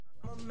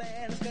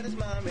man has got his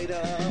mind made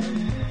up.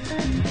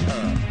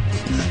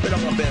 But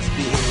on my best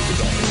behavior,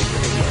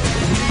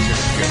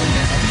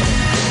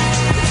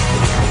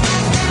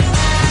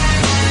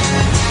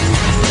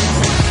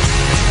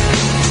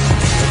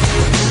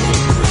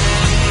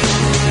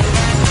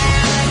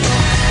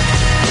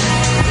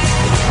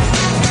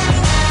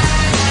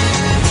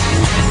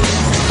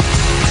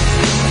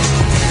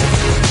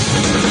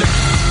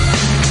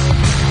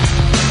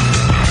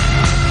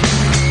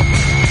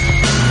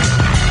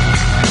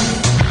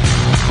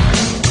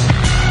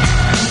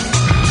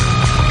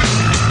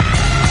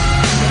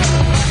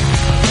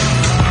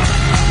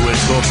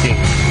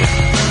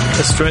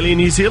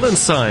 Australia-New Zealand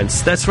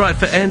science. That's right,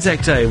 for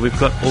Anzac Day we've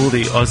got all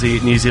the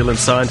Aussie New Zealand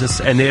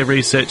scientists and their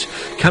research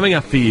coming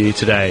up for you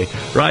today,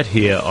 right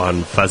here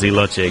on Fuzzy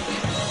Logic.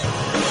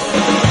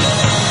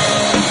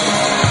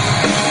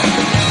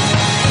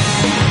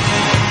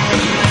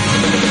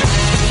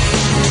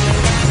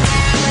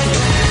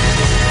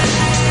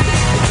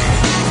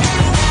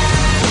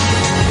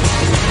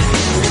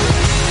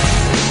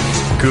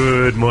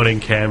 Good morning,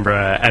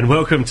 Canberra, and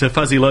welcome to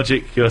Fuzzy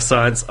Logic, your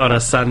science on a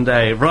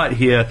Sunday, right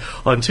here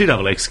on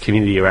 2XX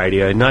Community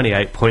Radio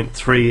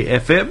 98.3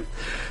 FM.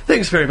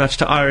 Thanks very much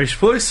to Irish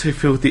Voice, who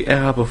filled the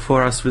hour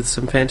before us with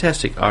some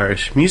fantastic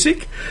Irish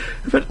music.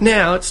 But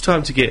now it's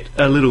time to get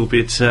a little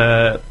bit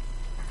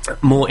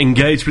more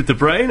engaged with the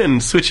brain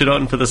and switch it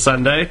on for the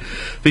Sunday,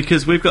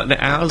 because we've got an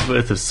hour's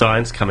worth of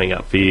science coming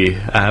up for you.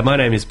 My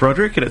name is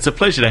Broderick, and it's a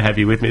pleasure to have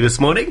you with me this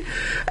morning.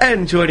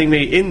 And joining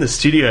me in the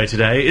studio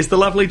today is the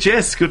lovely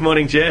Jess. Good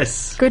morning,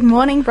 Jess. Good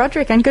morning,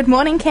 Broderick, and good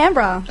morning,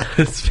 Canberra.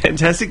 It's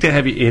fantastic to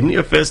have you in.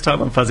 Your first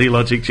time on Fuzzy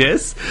Logic,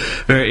 Jess.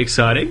 Very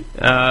exciting.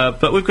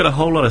 But we've got a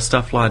whole lot of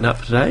stuff lined up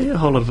for today, a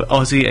whole lot of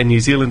Aussie and New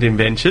Zealand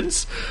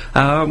inventions.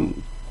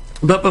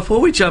 But before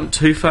we jump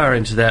too far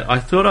into that, I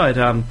thought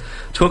I'd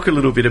talk a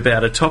little bit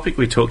about a topic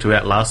we talked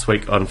about last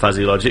week on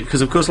Fuzzy Logic,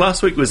 because, of course,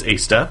 last week was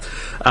Easter.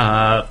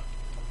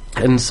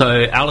 And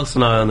so Alice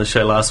and I on the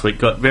show last week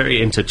got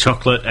very into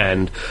chocolate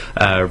and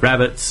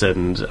rabbits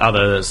and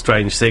other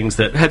strange things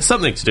that had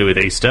something to do with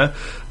Easter,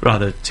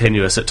 rather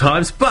tenuous at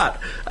times.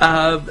 But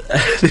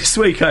this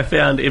week I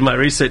found in my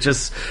research a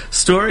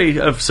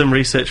story of some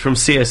research from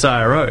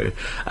CSIRO,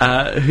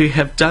 who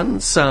have done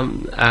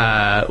some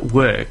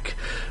work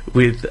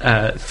with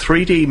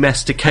 3D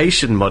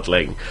mastication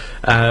modelling,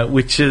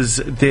 which is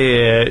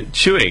their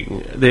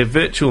chewing, their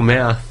virtual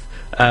mouth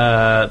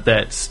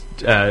that's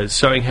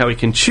showing how we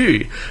can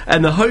chew.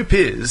 And the hope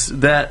is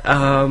that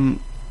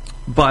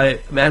by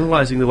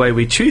analysing the way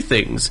we chew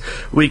things,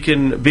 we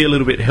can be a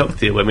little bit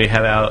healthier when we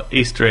have our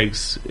Easter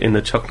eggs in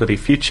the chocolatey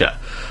future.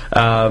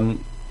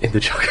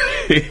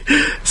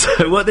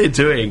 So what they're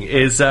doing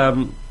is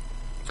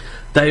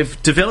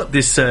they've developed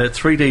this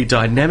 3D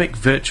dynamic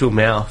virtual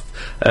mouth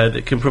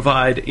that can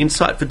provide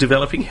insight for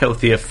developing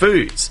healthier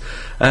foods.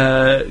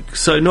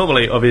 So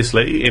normally,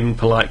 obviously, in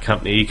polite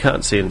company, you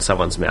can't see in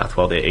someone's mouth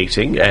while they're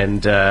eating,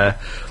 and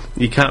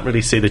you can't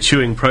really see the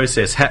chewing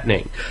process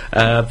happening.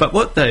 But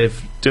what they're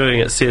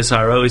doing at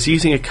CSIRO is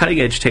using a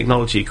cutting-edge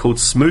technology called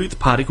smooth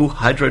particle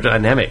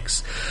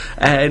hydrodynamics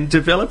and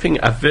developing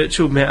a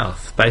virtual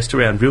mouth based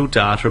around real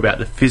data about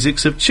the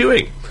physics of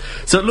chewing.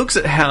 So it looks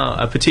at how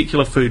a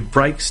particular food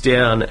breaks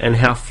down and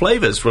how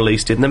flavours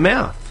released in the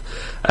mouth.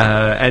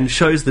 And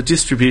shows the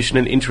distribution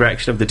and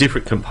interaction of the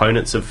different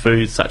components of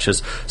food, such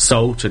as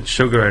salt and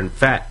sugar and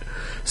fat.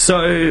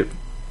 So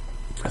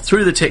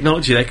through the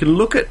technology, they can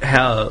look at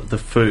how the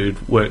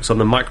food works on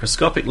the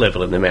microscopic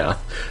level in the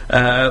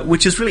mouth,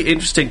 which is really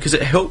interesting because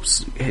it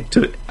helps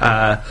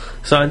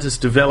scientists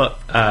develop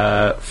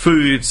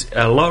foods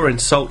lower in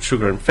salt,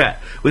 sugar and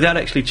fat without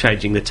actually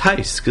changing the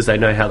taste, because they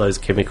know how those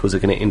chemicals are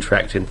going to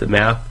interact in the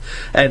mouth,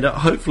 and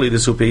hopefully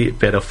this will be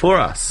better for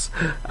us.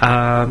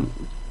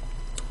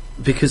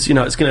 Because, you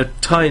know, it's going to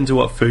tie into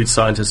what food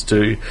scientists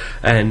do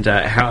and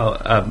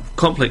how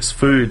complex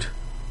food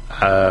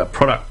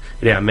product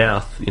in our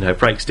mouth, you know,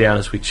 breaks down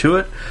as we chew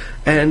it.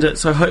 And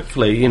so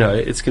hopefully, you know,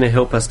 it's going to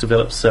help us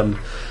develop some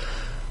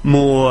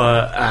more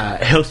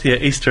healthier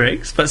Easter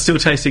eggs, but still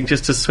tasting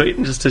just as sweet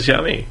and just as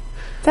yummy.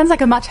 Sounds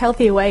like a much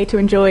healthier way to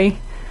enjoy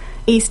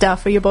Easter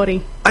for your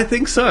body. I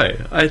think so.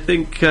 I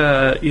think,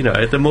 you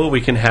know, the more we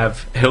can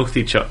have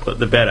healthy chocolate,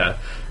 the better,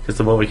 because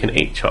the more we can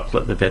eat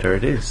chocolate, the better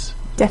it is.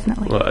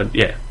 Definitely. Well,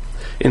 yeah,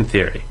 in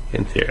theory.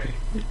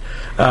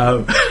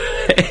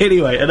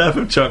 Anyway, enough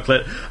of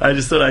chocolate. I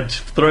just thought I'd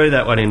throw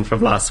that one in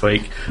from last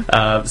week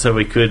so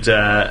we could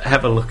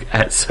have a look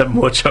at some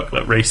more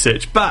chocolate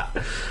research. But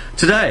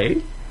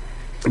today,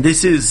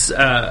 this is,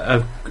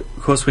 of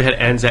course, we had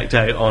Anzac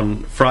Day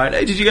on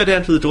Friday. Did you go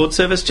down to the dawn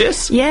service,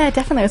 Jess? Yeah,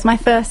 definitely. It was my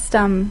first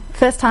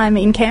time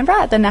in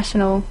Canberra at the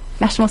National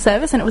national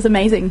service, and it was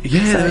amazing.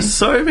 Yeah, there's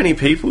so many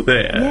people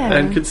there, Yeah.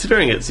 and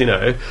considering it's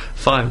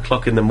 5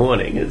 o'clock in the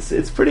morning,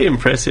 it's pretty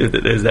impressive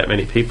that there's that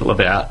many people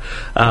about.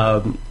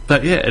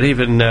 But yeah, and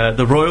even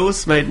the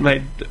Royals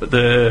made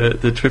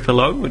the trip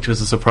along, which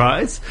was a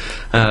surprise.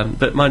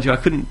 But mind you, I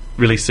couldn't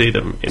really see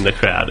them in the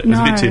crowd. It was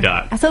a bit too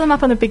dark. I saw them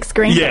up on the big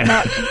screen, Yeah.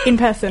 but not in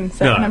person.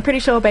 So No. and I'm pretty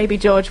sure Baby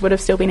George would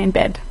have still been in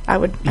bed, I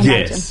would imagine.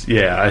 Yes,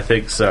 yeah, I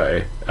think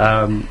so.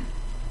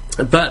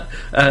 But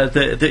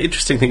the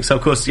interesting thing, so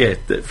of course,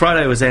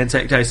 Friday was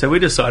Anzac Day, so we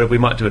decided we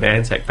might do an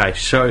Anzac-based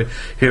show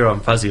here on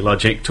Fuzzy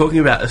Logic, talking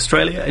about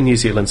Australia and New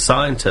Zealand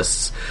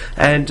scientists.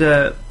 And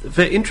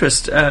for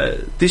interest,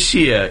 this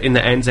year in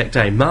the Anzac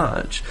Day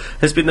March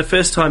has been the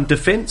first time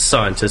defence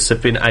scientists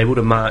have been able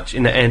to march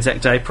in the Anzac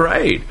Day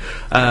Parade.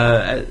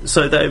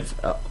 So they've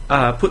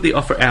put the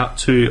offer out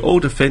to all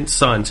defence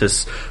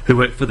scientists who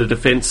work for the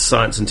Defence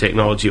Science and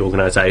Technology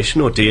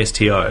Organisation, or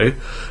DSTO,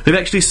 who've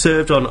actually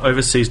served on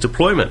overseas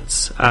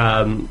deployments.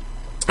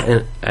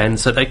 And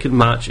so they can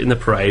march in the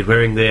parade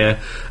wearing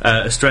their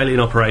Australian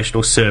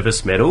Operational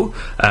Service Medal,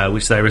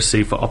 which they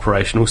receive for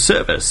operational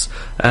service.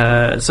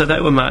 So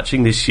they were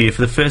marching this year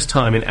for the first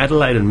time in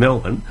Adelaide and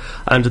Melbourne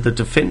under the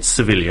Defence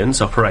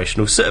Civilians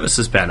Operational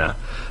Services banner.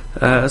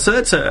 So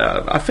that's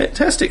a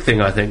fantastic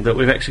thing, I think, that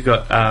we've actually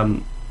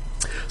got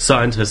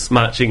scientists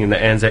marching in the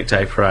Anzac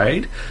Day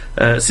Parade.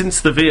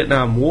 Since the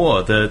Vietnam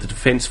War, the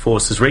Defence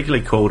Force has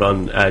regularly called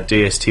on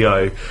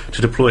DSTO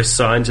to deploy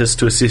scientists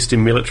to assist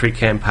in military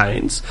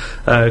campaigns,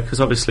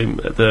 because obviously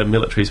the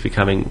military is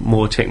becoming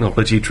more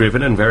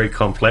technology-driven and very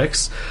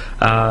complex.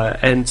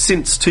 And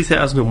since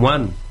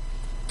 2001,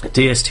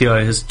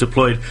 DSTO has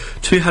deployed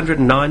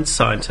 209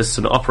 scientists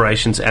and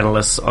operations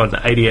analysts on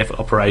ADF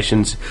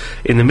operations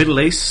in the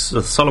Middle East,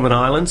 the Solomon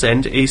Islands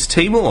and East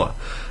Timor.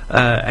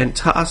 And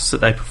tasks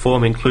that they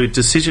perform include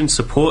decision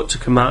support to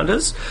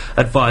commanders,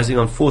 advising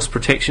on force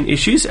protection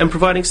issues, and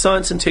providing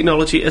science and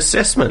technology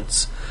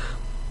assessments.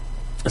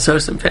 So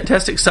some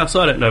fantastic stuff.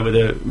 So I don't know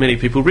whether many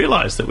people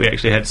realise that we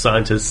actually had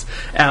scientists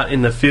out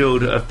in the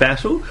field of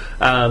battle,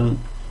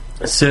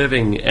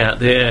 serving out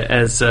there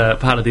as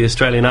part of the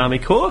Australian Army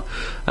Corps,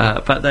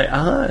 but they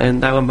are,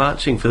 and they were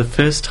marching for the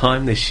first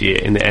time this year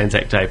in the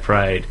Anzac Day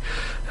Parade.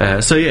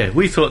 So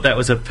we thought that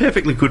was a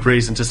perfectly good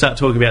reason to start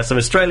talking about some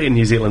Australian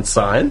New Zealand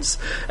science,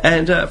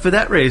 and for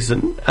that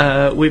reason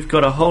we've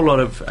got a whole lot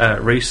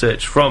of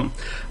research from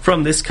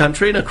this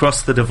country and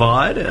across the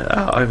divide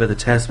over the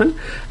Tasman.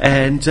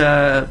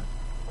 And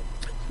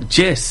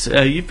Jess,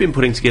 you've been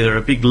putting together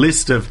a big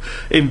list of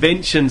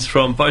inventions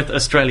from both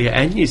Australia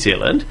and New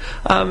Zealand,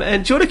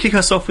 and do you want to kick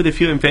us off with a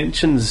few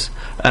inventions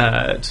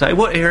today?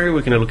 What area we're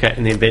going to look at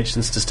in the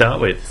inventions to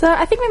start with? So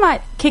I think we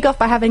might kick off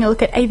by having a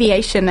look at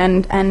aviation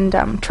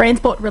and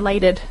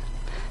transport-related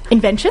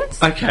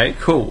inventions. Okay,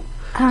 cool.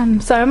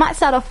 So I might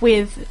start off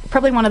with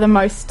probably one of the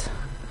most,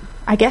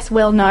 I guess,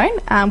 well-known,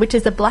 which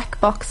is the black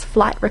box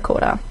flight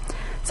recorder.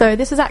 So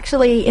this was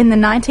actually in the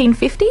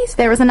 1950s.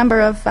 There was a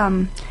number of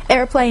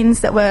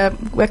aeroplanes that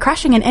were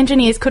crashing and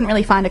engineers couldn't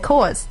really find a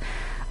cause.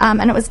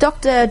 And it was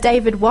Dr.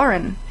 David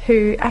Warren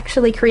who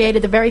actually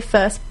created the very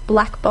first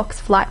black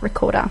box flight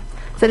recorder.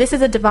 So this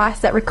is a device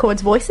that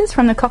records voices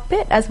from the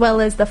cockpit as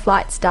well as the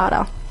flight's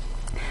data.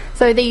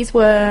 So these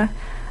were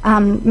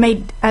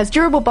made as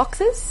durable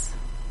boxes,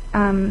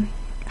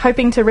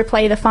 hoping to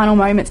replay the final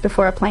moments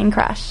before a plane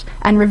crash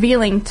and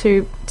revealing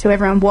to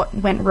everyone what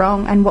went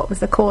wrong and what was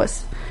the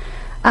cause.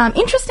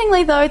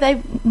 Interestingly, though,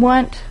 they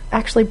weren't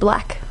actually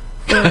black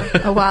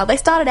for a while. They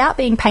started out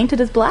being painted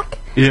as black.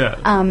 Yeah.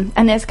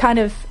 And there's kind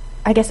of,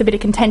 I guess, a bit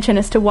of contention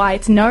as to why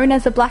it's known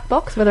as a black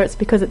box, whether it's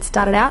because it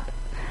started out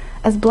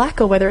as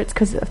black or whether it's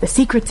because of the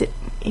secrets it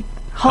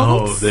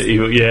holds.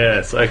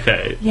 Yes,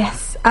 okay.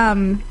 Yes.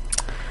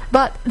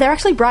 But they're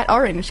actually bright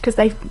orange because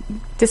they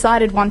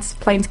decided once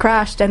planes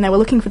crashed and they were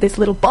looking for this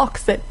little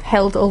box that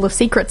held all the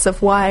secrets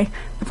of why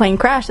the plane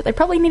crashed, that they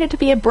probably needed to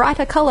be a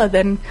brighter colour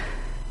than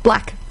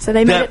black. So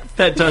they made it...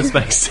 That does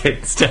make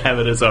sense to have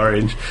it as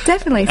orange.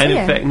 Definitely. And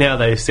in fact, now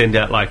they send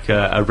out like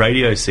a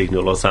radio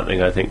signal or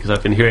something, I think, because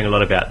I've been hearing a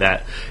lot about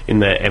that in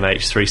the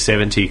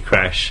MH370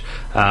 crash,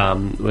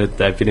 where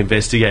they've been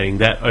investigating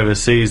that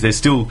overseas. They're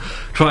still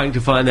trying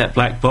to find that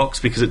black box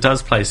because it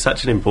does play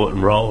such an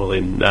important role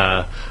in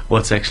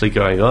what's actually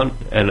going on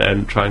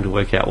and trying to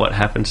work out what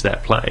happened to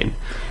that plane.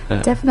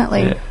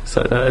 Definitely. Yeah.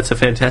 So it's a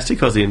fantastic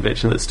Aussie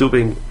invention that's still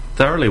being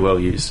thoroughly well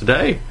used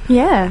today.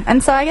 Yeah,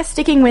 and so I guess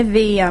sticking with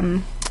the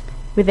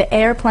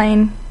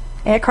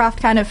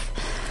aircraft kind of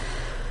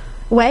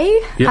way,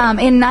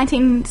 in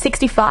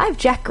 1965,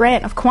 Jack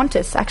Grant of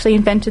Qantas actually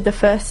invented the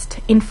first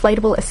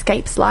inflatable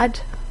escape slide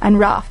and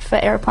raft for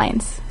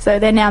airplanes. So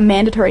they're now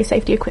mandatory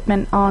safety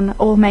equipment on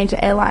all major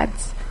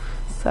airlines.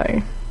 So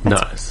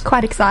that's nice.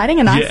 Quite exciting,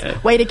 a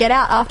nice way to get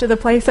out after the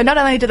plane. So not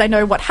only do they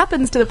know what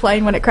happens to the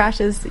plane when it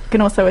crashes, you can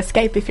also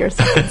escape if you're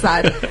stuck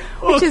inside,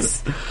 which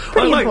is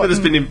pretty I like important. that it's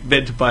been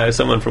invented by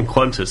someone from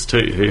Qantas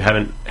too, who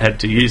haven't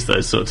had to use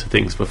those sorts of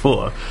things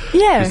before.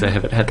 Yeah, because they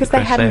haven't had the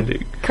crash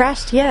landing.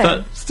 Crashed, yeah.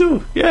 But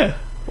still,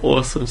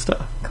 awesome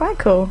stuff. Quite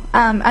cool.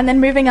 And then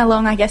moving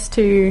along, I guess,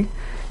 to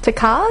to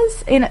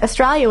cars, in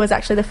Australia was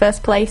actually the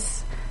first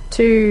place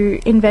to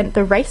invent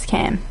the race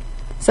cam.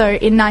 So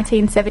in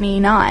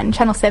 1979,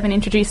 Channel 7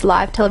 introduced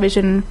live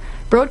television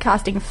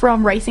broadcasting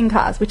from racing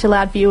cars, which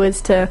allowed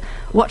viewers to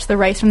watch the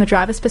race from the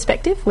driver's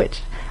perspective, which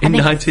In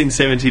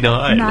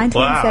 1979.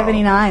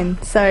 1979.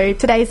 Wow. So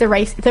today's the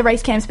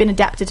race cam's been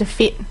adapted to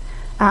fit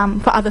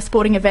for other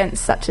sporting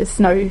events such as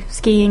snow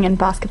skiing and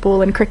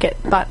basketball and cricket.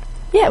 But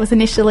yeah, it was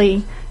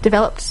initially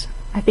developed,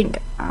 I think,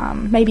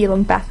 maybe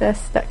along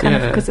Bathurst, that kind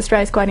of, because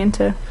Australia's quite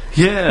into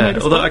Yeah,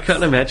 motorsports. although I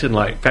can't imagine,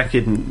 like, back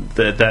in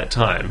that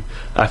time,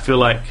 I feel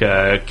like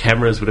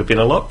cameras would have been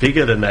a lot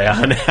bigger than they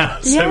are now.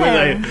 So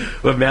when they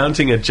were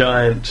mounting a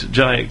giant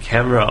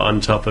camera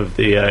on top of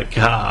the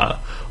car,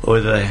 or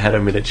whether they had a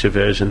miniature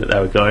version that they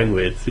were going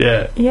with,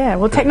 Yeah,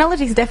 well,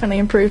 technology's definitely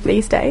improved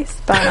these days.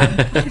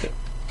 But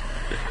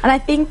and I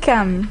think,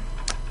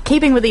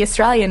 keeping with the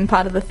Australian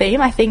part of the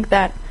theme, I think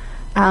that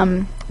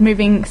so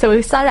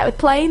we started out with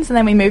planes, and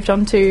then we moved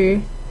on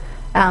to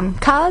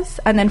cars,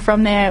 and then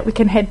from there we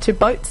can head to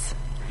boats.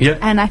 Yeah.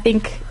 And I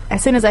think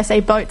as soon as I say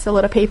boats, a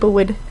lot of people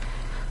would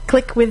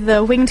click with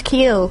the winged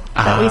keel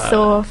that we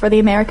saw for the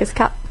America's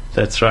Cup.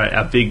 That's right,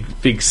 our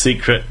big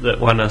secret that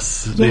won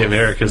us the Yes,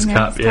 America's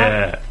Cup.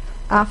 Yeah.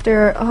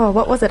 After,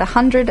 what was it,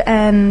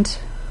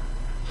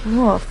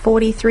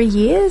 143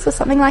 years or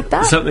something like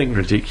that? Something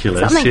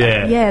ridiculous, Something,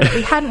 yeah. that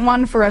we hadn't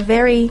won for a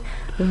very,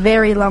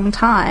 very long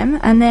time,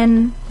 and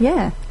then,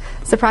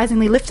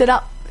 surprisingly lifted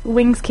up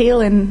Wings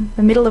Keel in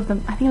the middle of I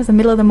think it was the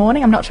middle of the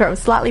morning. I'm not sure, it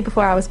was slightly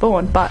before I was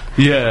born, but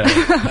Yeah.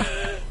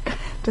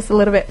 just a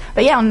little bit.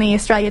 But yeah, on the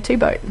Australia 2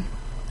 boat.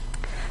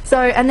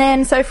 So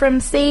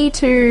from sea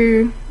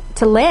to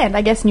land,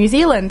 I guess New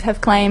Zealand have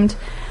claimed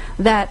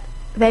that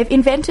they've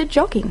invented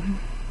jogging.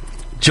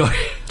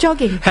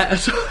 Jogging.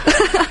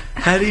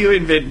 How do you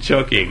invent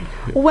jogging?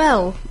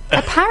 Well,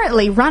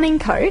 apparently running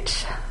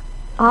coach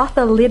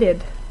Arthur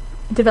Liddard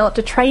developed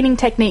a training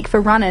technique for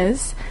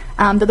runners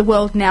that the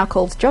world now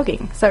calls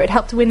jogging. So it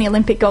helped win the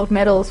Olympic gold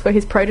medals for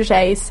his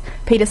proteges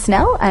Peter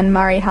Snell and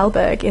Murray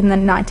Halberg in the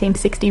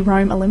 1960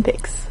 Rome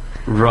Olympics.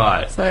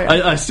 Right. So-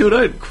 I still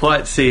don't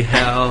quite see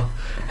how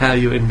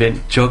you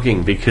invent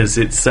jogging, because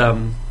it's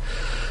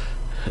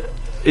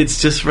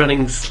just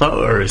running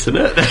slower, isn't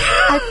it?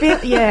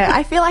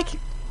 I feel like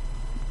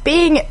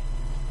being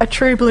a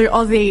true blue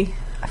Aussie,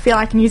 I feel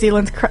like New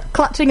Zealand's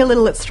clutching a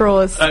little at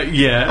straws.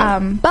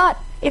 But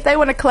if they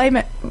want to claim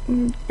it,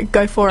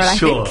 go for it, I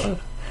think.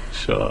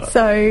 Sure.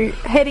 So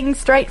heading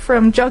straight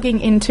from jogging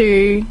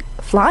into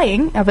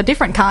flying of a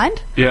different kind,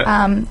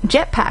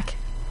 jetpack.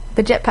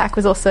 The jetpack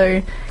was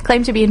also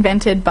claimed to be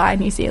invented by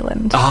New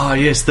Zealand. Oh,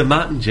 yes, the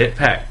Martin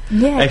jetpack.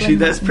 Yeah, actually, Glenn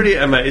that's Martin. pretty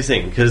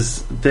amazing,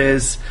 because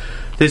there's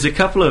a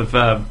couple of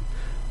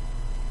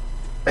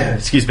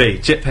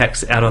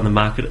jetpacks out on the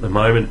market at the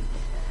moment,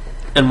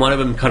 and one of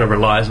them kind of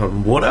relies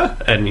on water,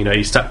 and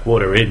you stuck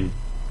water in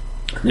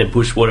and then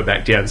push water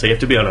back down, so you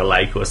have to be on a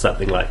lake or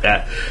something like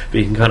that, but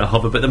you can kind of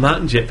hover. But the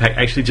Martin jetpack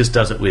actually just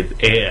does it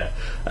with air,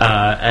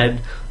 and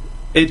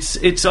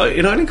it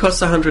only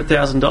costs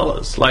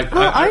 $100,000. Like,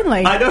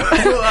 Only? I know.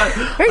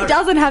 Who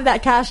doesn't have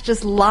that cash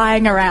just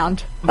lying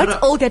around? Let's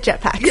all get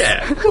jetpacks.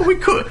 Yeah, well, we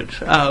could.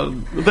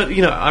 But,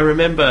 I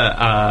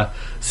remember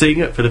seeing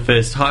it for the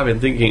first time and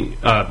thinking,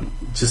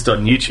 just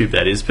on YouTube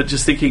that is, but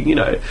just thinking,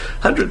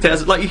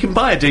 $100,000, like, you can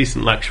buy a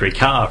decent luxury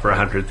car for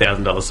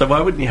 $100,000, so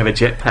why wouldn't you have a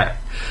jetpack?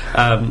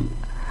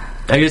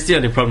 I guess the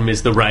only problem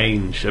is the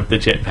range of the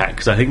jetpack,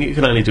 because I think it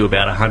can only do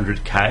about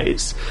 100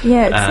 Ks.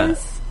 Yeah,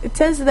 it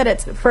says that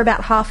it's for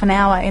about half an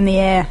hour in the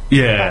air.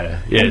 Yeah,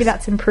 Maybe yes.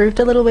 that's improved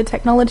a little with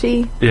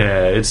technology.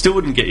 Yeah, it still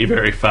wouldn't get you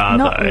very far,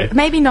 though.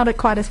 Maybe not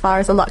quite as far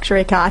as a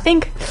luxury car. I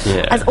think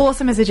as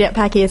awesome as a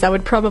jetpack is, I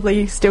would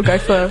probably still go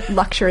for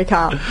luxury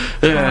car.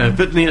 Yeah,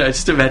 but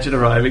just imagine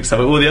arriving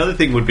somewhere. Well, the other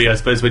thing would be, I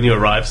suppose, when you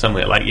arrive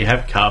somewhere, like, you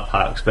have car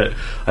parks, but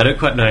I don't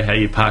quite know how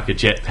you park a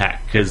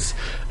jetpack, because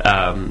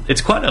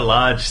it's quite a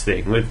large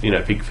thing with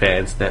big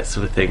fans and that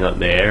sort of thing on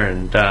there,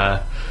 and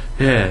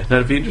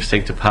it'd be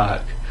interesting to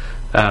park.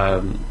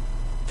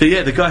 But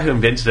yeah, the guy who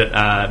invented it,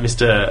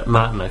 Mr.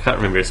 Martin, I can't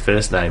remember his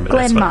first name. But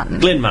Glenn Martin.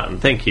 Glenn Martin,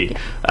 thank you.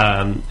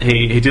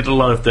 He did a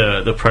lot of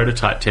the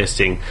prototype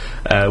testing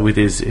with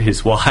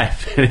his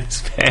wife and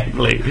his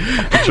family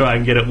to try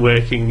and get it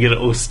working, get it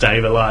all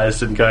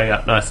stabilised and going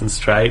up nice and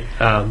straight.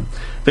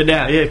 But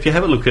now, if you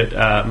have a look at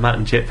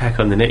Martin Jetpack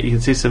on the net, you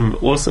can see some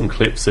awesome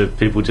clips of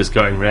people just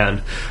going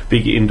around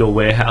big indoor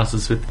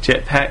warehouses with the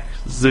jetpack,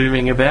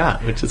 zooming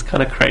about, which is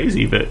kind of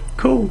crazy, but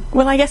cool.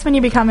 Well, I guess when you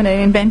become an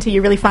inventor,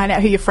 you really find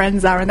out who your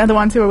friends are, and they're the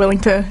ones who are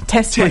willing to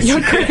test what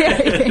you're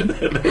creating.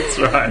 That's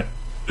right.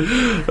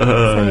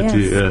 Oh, Yes.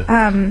 dear.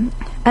 And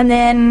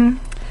then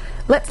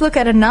let's look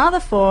at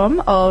another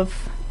form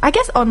of, I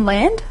guess, on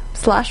land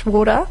 /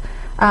 water,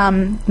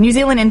 New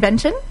Zealand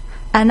invention,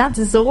 and that's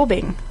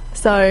zorbing.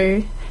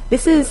 So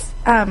this is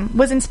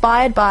was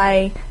inspired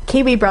by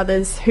Kiwi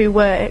brothers who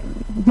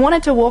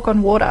wanted to walk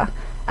on water,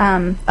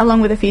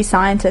 along with a few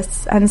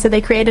scientists, and so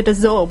they created a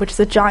zorb, which is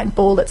a giant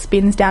ball that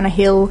spins down a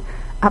hill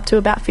up to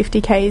about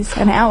 50 k's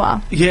an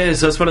hour. Yeah,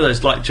 so it's one of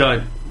those like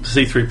giant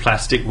see-through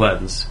plastic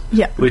ones.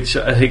 Yeah. Which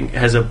I think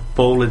has a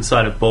ball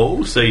inside a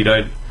ball, so you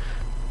don't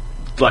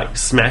like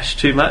smash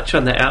too much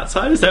on the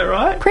outside. Is that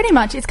right? Pretty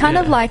much. It's kind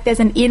of like there's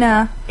an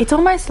inner... It's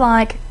almost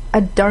like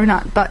a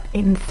donut, but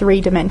in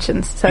 3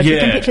 dimensions. So if you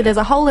can picture, there's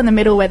a hole in the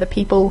middle where the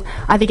people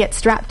either get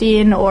strapped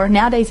in, or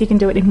nowadays you can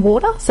do it in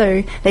water.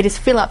 So they just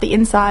fill up the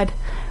inside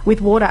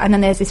with water, and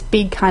then there's this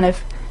big kind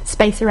of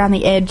space around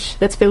the edge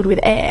that's filled with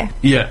air.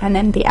 Yeah. And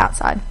then the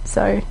outside.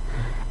 So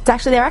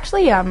they're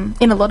actually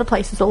in a lot of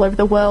places all over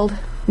the world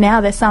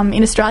now. There's some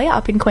in Australia,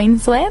 up in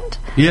Queensland.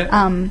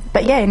 Yeah.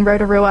 But yeah, in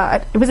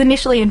Rotorua. It was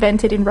initially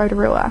invented in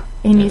Rotorua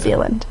in New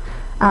Zealand,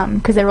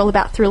 because they're all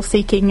about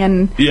thrill-seeking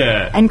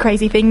and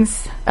crazy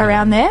things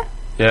around there.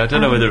 Yeah, I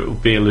don't know whether it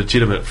would be a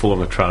legitimate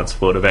form of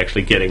transport of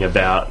actually getting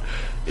about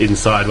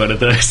inside one of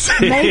those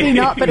things. Maybe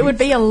not, but it would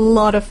be a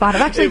lot of fun.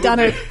 I've actually done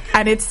it,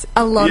 and it's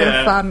a lot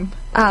of fun.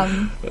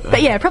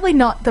 But yeah, probably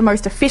not the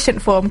most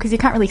efficient form, because you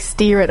can't really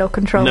steer it or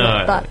control it.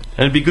 But and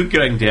it'd be good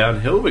going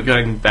downhill, but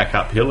going back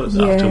uphill is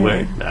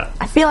afterward. No.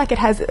 I feel like it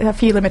has a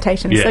few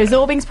limitations. Yeah. So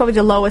Zorbing's probably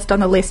the lowest on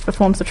the list for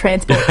forms of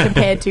transport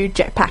compared to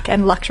jetpack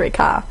and luxury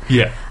car.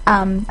 Yeah.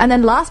 And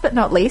then last but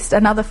not least,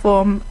 another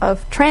form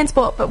of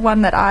transport, but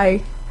one that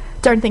I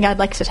don't think I'd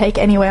like to take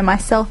anywhere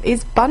myself,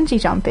 is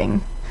bungee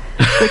jumping,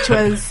 which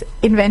was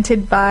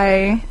invented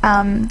by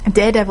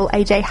Daredevil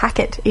AJ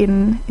Hackett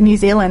in New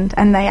Zealand,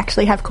 and they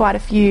actually have quite a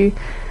few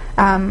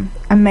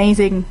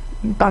amazing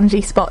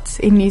bungee spots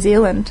in New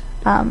Zealand.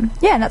 And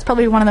that's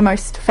probably one of the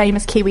most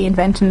famous Kiwi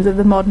inventions of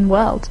the modern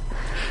world.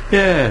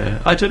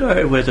 Yeah, I don't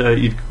know whether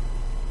you'd...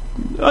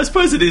 I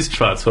suppose it is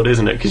transport,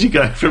 isn't it? Because you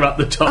go from up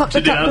the top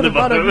to down the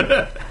bottom.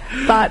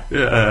 But,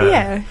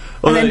 and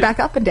then back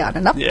up and down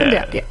and up and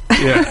down,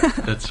 yeah,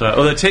 that's right.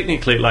 Although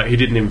technically, like, he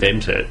didn't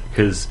invent it,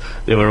 because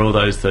there were all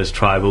those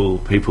tribal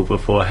people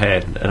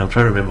beforehand, and I'm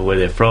trying to remember where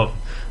they're from,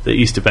 that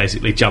used to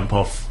basically jump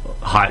off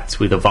heights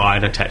with a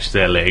vine attached to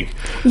their leg.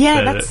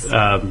 Yeah, that's...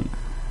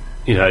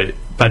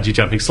 bungee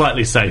jumping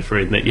slightly safer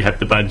in that you have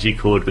the bungee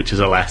cord, which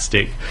is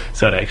elastic,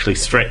 so it actually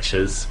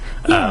stretches.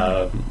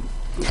 Yeah.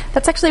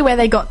 That's actually where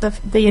they got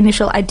the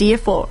initial idea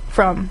from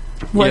from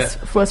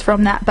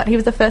that. But he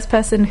was the first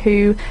person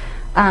who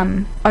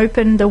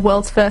opened the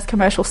world's first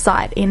commercial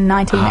site in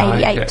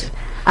 1988,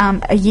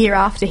 a year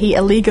after he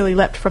illegally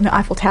leapt from the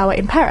Eiffel Tower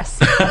in Paris.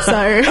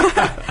 So,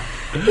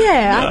 nice.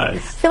 I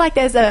feel like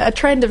there's a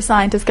trend of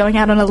scientists going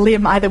out on a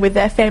limb, either with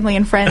their family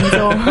and friends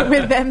or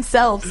with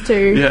themselves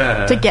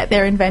to get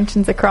their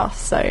inventions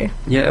across. So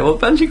well,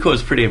 bungee cord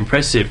is pretty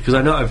impressive, because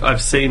I know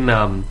I've seen.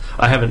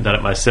 I haven't done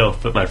it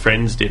myself, but my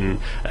friends did, and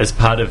as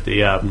part of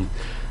the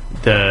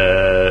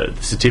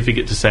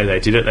certificate to say they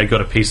did it, they got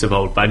a piece of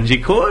old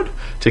bungee cord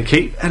to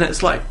keep, and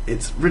it's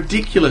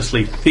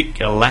ridiculously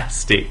thick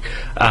elastic,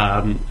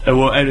 but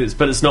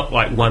it's not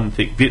like one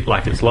thick bit,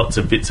 like it's lots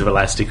of bits of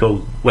elastic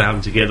all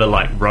wound together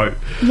like rope.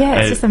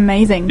 It's just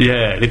amazing.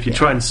 And if you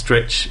try and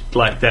stretch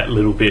like that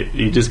little bit,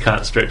 you just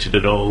can't stretch it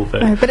at all.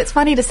 But it's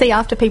funny to see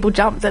after people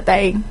jump that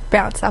they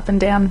bounce up and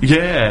down.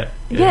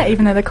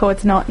 Even though the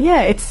cord's not.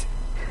 It's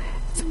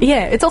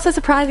also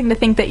surprising to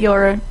think that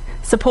you're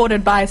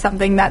supported by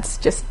something that's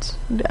just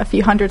a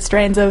few hundred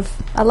strands of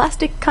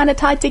elastic kind of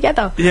tied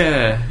together.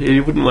 Yeah,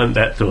 you wouldn't want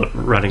that thought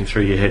running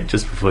through your head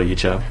just before you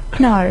jump.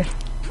 No.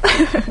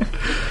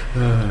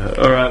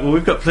 Alright, well,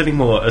 we've got plenty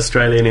more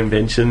Australian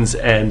inventions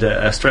and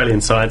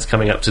Australian science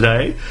coming up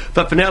today.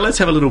 But for now, let's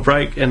have a little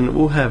break and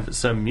we'll have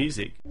some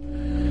music.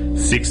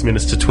 6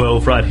 minutes to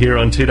 12 right here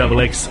on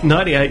 2XX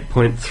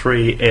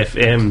 98.3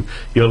 FM.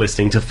 You're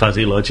listening to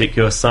Fuzzy Logic,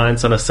 your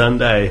science on a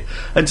Sunday.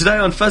 And today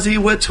on Fuzzy,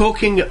 we're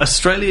talking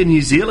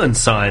Australia-New Zealand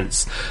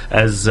science.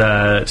 As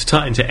to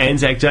tie into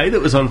Anzac Day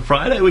that was on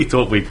Friday, we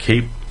thought we'd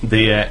keep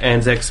the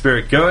Anzac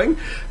spirit going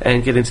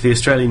and get into the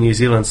Australian-New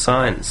Zealand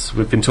science.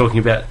 We've been talking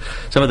about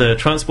some of the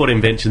transport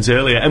inventions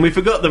earlier, and we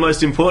forgot the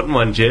most important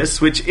one,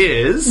 Jess, which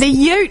is... the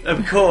ute!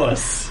 Of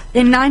course.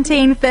 In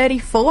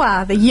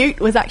 1934, the ute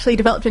was actually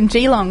developed in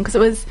Geelong, because it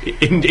was...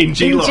 In Geelong?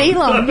 In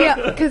Geelong,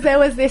 yeah, because there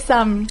was this...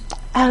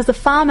 I was a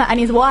farmer, and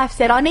his wife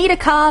said, I need a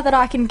car that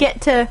I can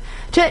get to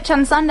church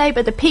on Sunday,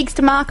 but the pigs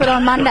to market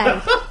on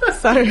Monday.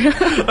 So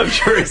I'm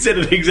sure he said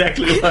it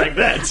exactly like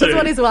that too. That's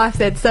what his wife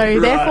said. So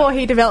therefore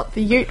he developed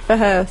the ute for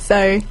her. So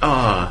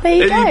there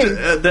you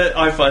go.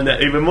 I find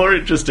that even more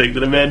interesting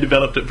that a man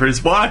developed it for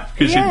his wife,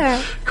 because you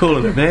call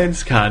it a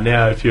man's car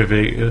now if you're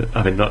being...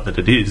 I mean, not that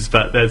it is,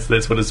 but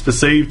that's what it's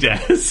perceived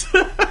as.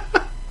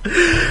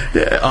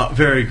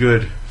 Very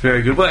good.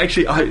 Very good. Well,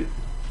 actually,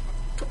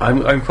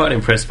 I'm quite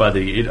impressed by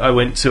the ute. I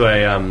went to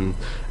a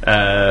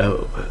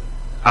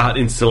art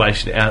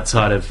installation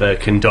outside of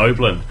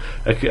Condobolin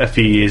a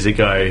few years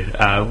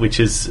ago, which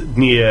is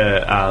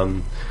near,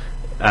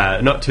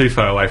 not too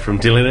far away from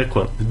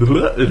Deniliquin.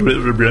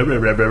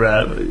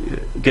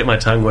 Get my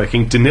tongue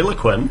working.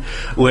 Deniliquin,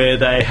 where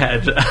they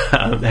have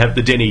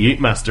the Denny Ute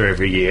Muster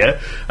every year.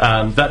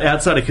 But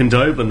outside of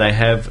Condobolin, they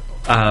have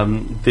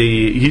the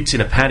Utes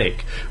in a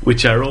Panic,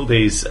 which are all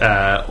these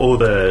all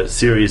the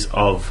series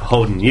of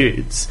Holden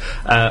Utes,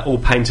 all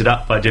painted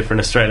up by different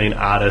Australian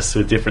artists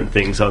with different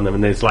things on them.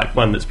 And there's like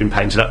one that's been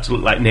painted up to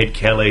look like Ned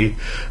Kelly,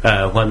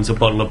 one's a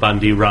bottle of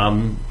Bundy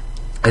rum,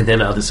 and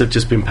then others have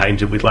just been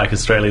painted with like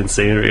Australian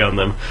scenery on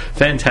them.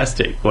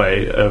 Fantastic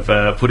way of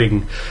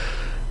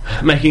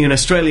making an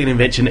Australian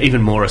invention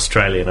even more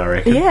Australian, I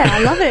reckon. Yeah, I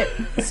love it.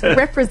 Just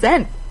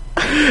represent.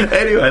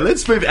 Anyway,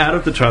 let's move out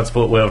of the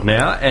transport world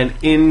now and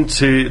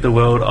into the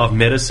world of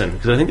medicine,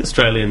 because I think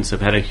Australians have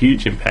had a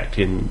huge impact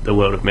in the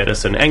world of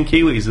medicine, and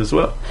Kiwis as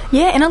well.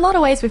 Yeah, in a lot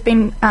of ways we've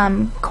been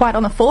quite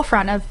on the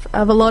forefront of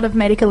a lot of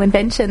medical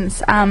inventions.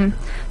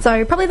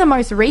 So probably the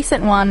most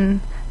recent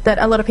one that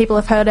a lot of people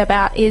have heard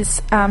about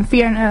is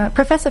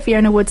Professor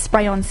Fiona Wood's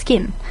spray-on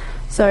skin.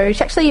 So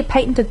she actually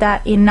patented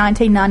that in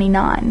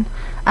 1999.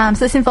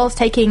 So this involves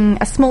taking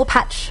a small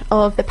patch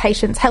of the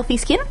patient's healthy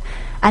skin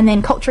and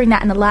then culturing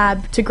that in the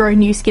lab to grow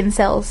new skin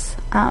cells.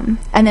 And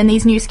then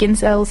these new skin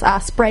cells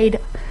are sprayed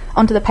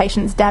onto the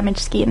patient's damaged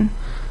skin.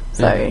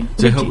 So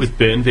to help with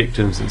burn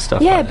victims and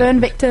stuff. Yeah, like burn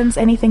that. victims,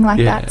 anything like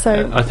that.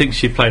 So I think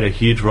she played a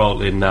huge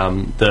role in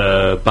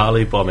the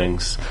Bali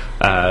bombings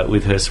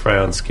with her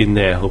spray-on skin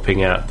there,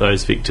 helping out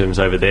those victims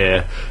over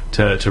there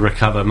to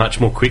recover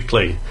much more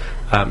quickly.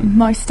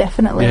 Most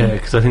definitely. Yeah,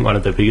 because I think one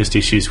of the biggest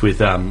issues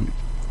with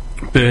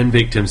burn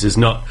victims is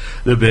not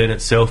the burn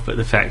itself, but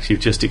the fact you've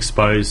just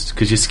exposed,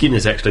 because your skin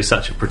is actually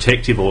such a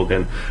protective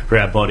organ for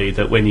our body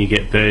that when you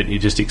get burnt, you're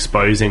just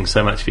exposing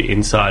so much of your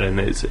inside, and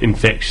there's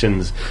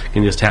infections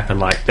can just happen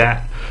like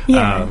that.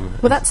 Yeah.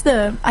 Well,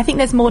 I think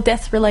there's more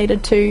deaths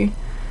related to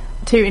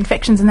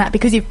infections and that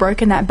because you've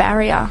broken that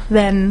barrier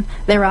than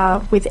there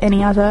are with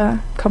any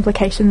other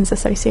complications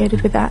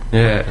associated with that.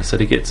 Yeah, so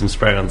to get some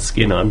spray on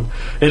skin on,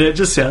 and it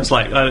just sounds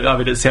like,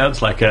 it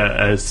sounds like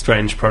a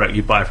strange product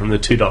you buy from the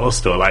 $2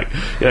 store, like,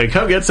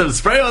 come get some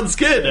spray on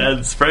skin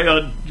and spray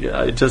on,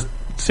 it just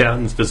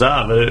sounds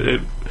bizarre,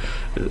 but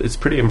it's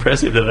pretty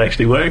impressive that it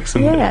actually works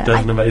and it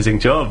does an amazing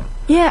job.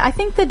 Yeah, I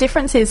think the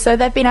difference is, so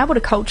they've been able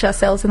to culture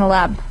cells in the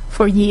lab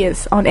for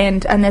years on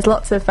end, and there's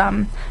lots of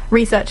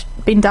research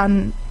been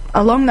done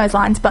along those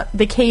lines, but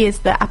the key is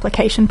the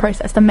application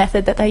process, the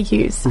method that they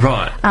use.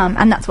 Right.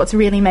 And that's what's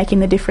really making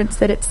the difference,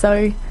 that it's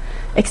so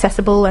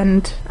accessible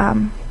and,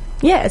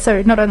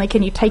 so not only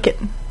can you take it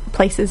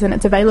places and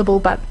it's available,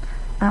 but,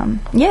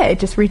 it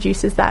just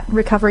reduces that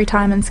recovery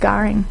time and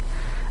scarring,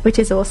 which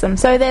is awesome.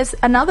 So there's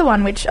another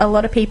one which a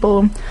lot of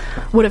people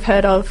would have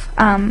heard of,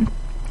 and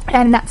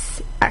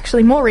that's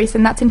actually more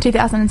recent. That's in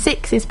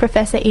 2006, is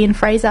Professor Ian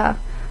Fraser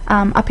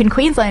up in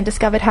Queensland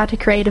discovered how to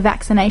create a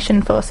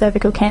vaccination for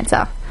cervical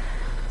cancer.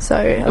 So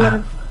a lot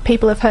of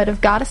people have heard of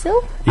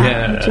Gardasil,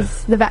 which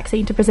is the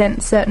vaccine to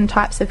prevent certain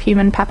types of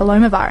human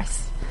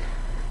papillomavirus.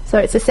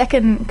 So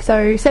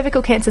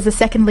cervical cancer is the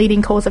second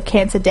leading cause of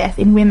cancer death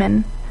in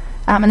women,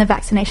 and the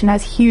vaccination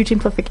has huge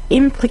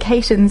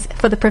implications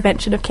for the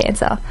prevention of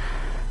cancer.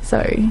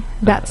 So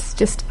that's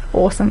just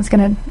awesome. It's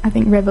going to, I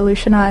think,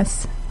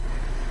 revolutionise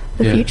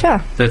the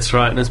future. That's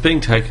right, and it's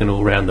being taken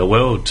all around the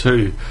world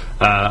too.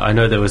 I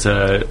know there was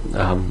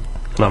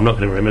and I'm not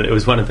going to remember, it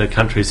was one of the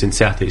countries in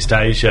Southeast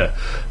Asia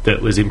that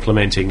was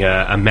implementing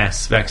a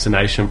mass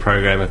vaccination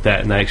program of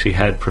that, and they actually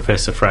had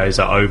Professor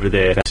Fraser over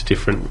there to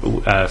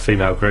different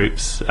female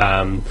groups,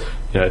 trying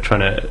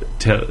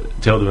to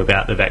tell them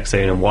about the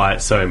vaccine and why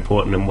it's so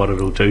important and what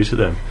it'll do to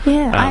them.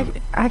 Yeah, I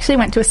actually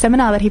went to a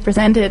seminar that he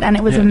presented, and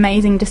it was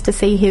amazing just to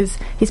see his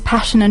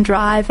passion and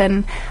drive,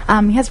 and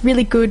he has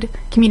really good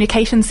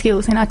communication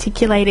skills in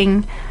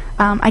articulating,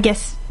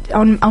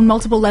 on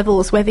multiple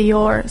levels, whether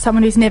you're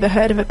someone who's never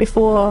heard of it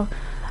before,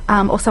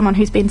 or someone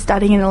who's been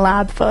studying in a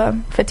lab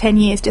for 10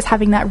 years, just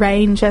having that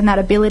range and that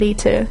ability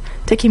to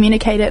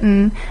communicate it.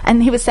 And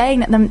he was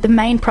saying that the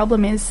main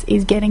problem is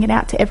getting it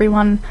out to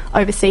everyone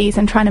overseas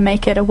and trying to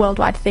make it a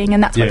worldwide thing,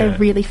 and that's what they're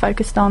really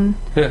focused on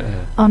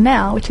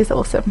now, which is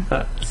awesome.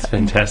 That's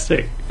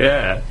fantastic.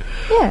 Yeah.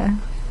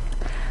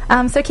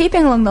 So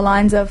keeping along the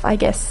lines of,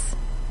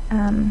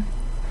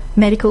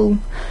 medical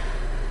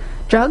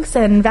drugs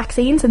and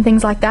vaccines and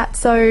things like that.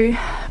 So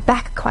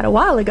back quite a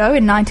while ago,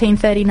 in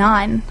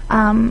 1939,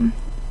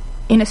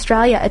 in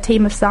Australia, a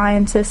team of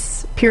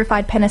scientists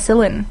purified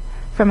penicillin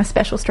from a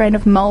special strain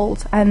of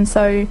mould. And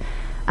so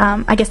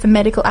the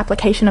medical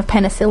application of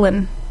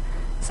penicillin,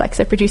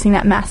 producing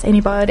that mass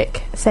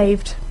antibiotic,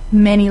 saved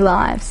many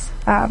lives.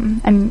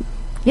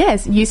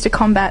 It's used to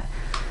combat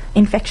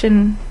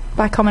infection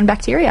by common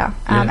bacteria.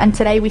 And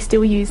today we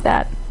still use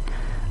that,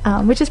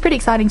 which is pretty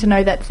exciting to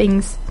know that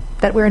things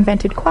that were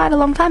invented quite a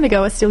long time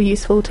ago are still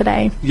useful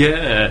today.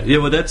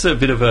 Well, that's a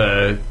bit of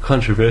a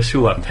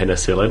controversial one,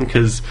 penicillin,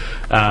 because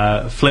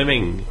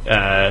Fleming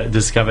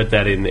discovered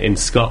that in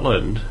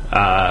Scotland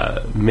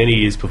many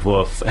years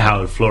before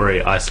Howard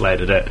Florey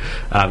isolated it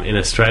in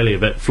Australia,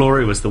 but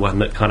Florey was the one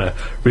that kind of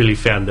really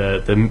found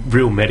the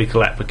real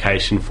medical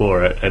application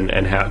for it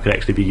and how it could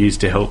actually be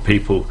used to help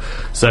people.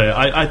 So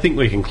I think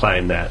we can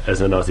claim that as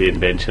an Aussie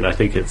invention. I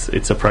think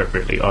it's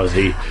appropriately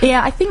Aussie.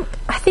 Yeah, I think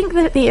I think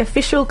that the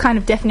official kind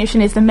of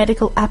definition is the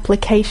medical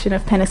application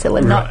of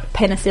penicillin, not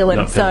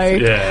penicillin.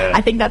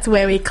 I think that's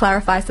where we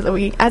clarify so that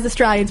we, as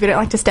Australians, we don't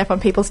like to step on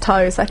people's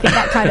toes. So I think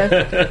that kind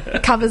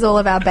of covers all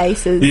of our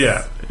bases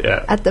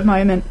at the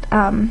moment,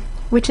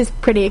 which is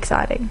pretty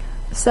exciting.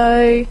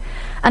 So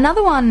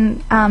another one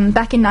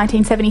back in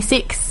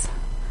 1976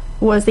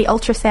 was the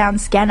ultrasound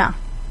scanner.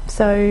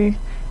 So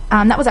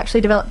that was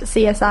actually developed at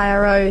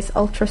CSIRO's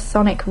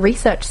Ultrasonic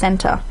Research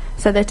Centre.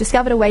 So they've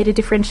discovered a way to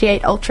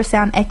differentiate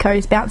ultrasound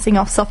echoes bouncing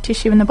off soft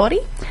tissue in the body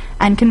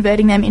and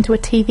converting them into a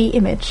TV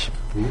image.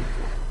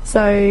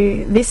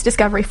 So this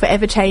discovery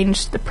forever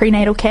changed the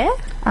prenatal care,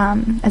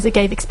 as it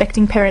gave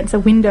expecting parents a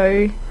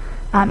window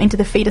into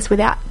the fetus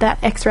without that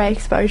X-ray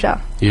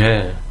exposure.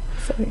 Yeah.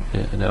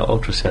 Yeah, now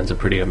ultrasounds are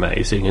pretty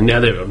amazing, and now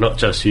they're not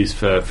just used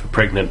for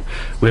pregnant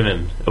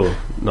women, or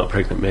not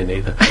pregnant men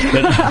either.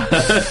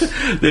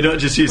 But they're not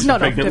just used for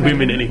pregnant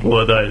women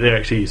anymore, though. They're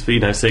actually used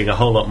for seeing a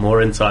whole lot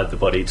more inside the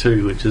body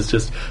too, which is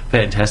just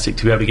fantastic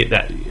to be able to get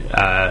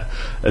that,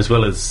 as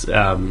well as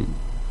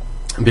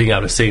being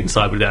able to see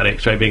inside without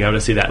X-ray, being able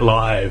to see that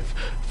live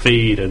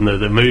feed and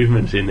the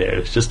movement in there.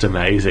 It's just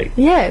amazing.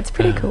 Yeah, it's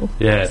pretty cool.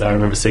 Yeah, so I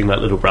remember seeing my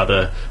little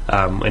brother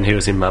when he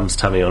was in mum's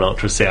tummy on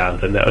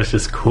ultrasound, and that was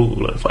just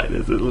cool. It's like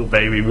there's a little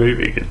baby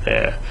moving in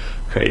there.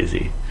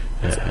 Crazy.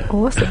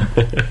 Awesome.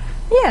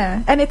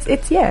 Yeah, and it's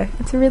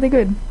really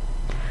good.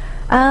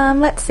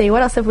 Let's see,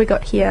 what else have we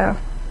got here?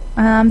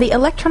 The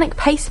electronic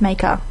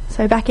pacemaker.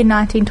 So back in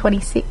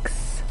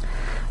 1926,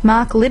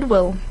 Mark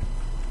Lidwell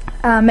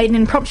made an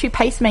impromptu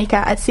pacemaker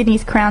at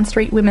Sydney's Crown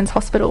Street Women's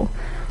Hospital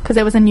because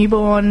there was a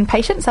newborn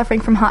patient suffering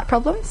from heart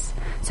problems.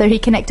 So he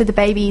connected the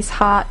baby's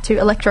heart to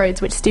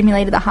electrodes which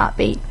stimulated the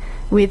heartbeat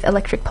with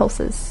electric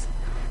pulses.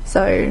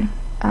 So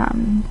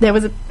there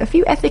was a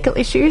few ethical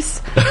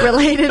issues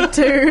related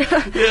to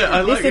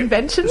this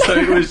invention. So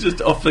it was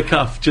just off the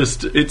cuff,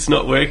 just, it's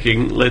not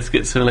working, let's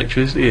get some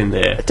electricity in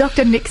there.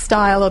 Dr. Nick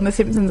Style on The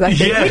Simpsons, I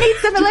think. We need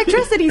some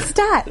electricity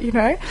stat,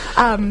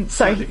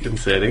 Slightly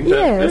concerning.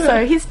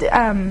 So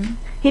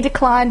he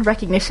declined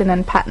recognition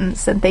and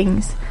patents and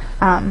things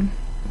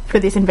for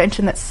this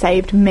invention that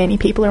saved many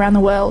people around the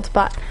world.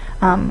 But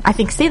I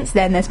think since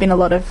then there's been a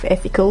lot of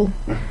ethical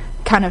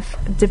kind of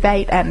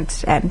debate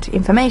and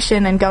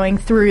information and going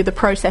through the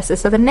processes,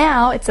 so that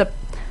now it's a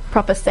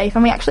proper safe,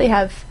 and we actually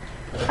have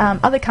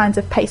other kinds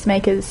of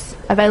pacemakers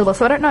available.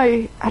 So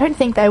I don't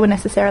think they were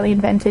necessarily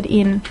invented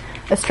in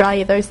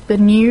Australia, the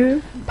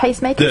new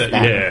pacemakers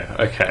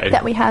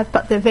that we have,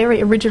 but the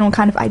very original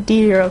kind of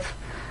idea of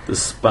the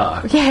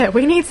spark. Yeah,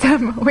 we need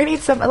some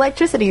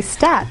electricity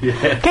stat.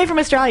 Came from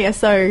Australia,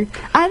 so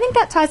I think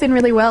that ties in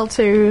really well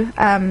to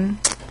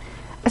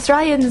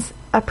Australians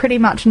are pretty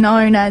much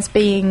known as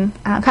being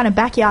kind of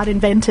backyard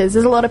inventors.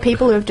 There's a lot of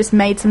people who have just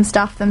made some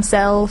stuff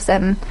themselves,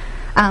 and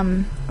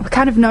we're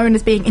kind of known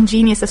as being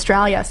ingenious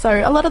Australia. So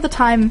a lot of the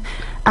time,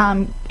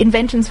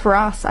 inventions for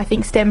us, I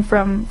think, stem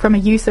from a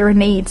use or a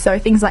need. So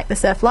things like the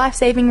surf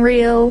life-saving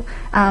reel,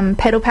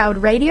 pedal-powered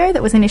radio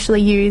that was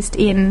initially used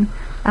in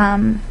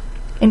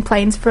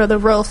planes for the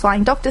Royal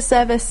Flying Doctor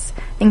Service,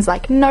 things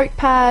like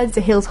notepads,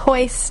 the Hills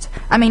hoist.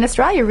 I mean,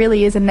 Australia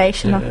really is a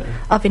nation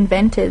of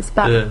inventors.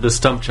 But the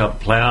stump jump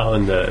plough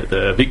and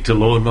the Victor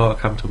lawnmower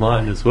come to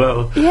mind as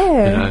well.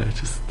 Yeah.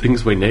 Just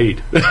things we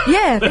need.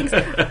 Yeah,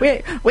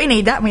 we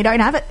need that and we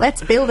don't have it.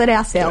 Let's build it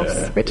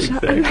ourselves, which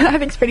I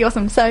think is pretty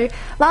awesome. So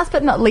last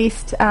but not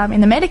least, in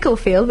the medical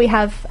field, we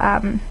have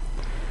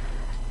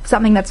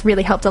something that's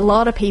really helped a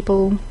lot of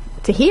people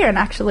to hear, and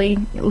actually,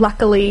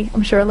 luckily,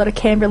 I'm sure a lot of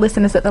Canberra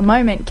listeners at the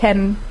moment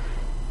can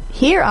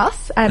hear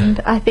us, and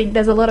I think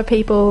there's a lot of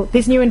people,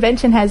 this new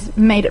invention has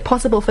made it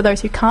possible for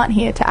those who can't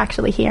hear to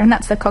actually hear, and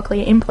that's the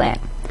cochlear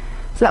implant.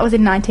 So that was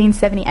in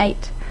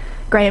 1978.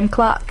 Graham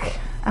Clark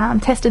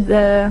tested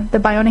the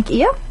bionic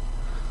ear,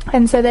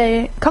 and so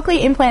the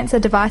cochlear implants are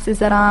devices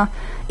that are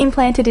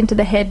implanted into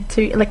the head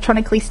to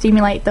electronically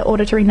stimulate the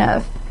auditory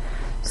nerve.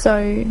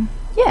 So,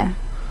 yeah.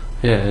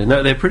 Yeah,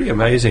 no, they're pretty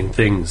amazing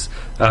things,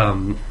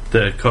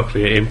 the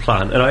cochlear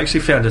implant. And I actually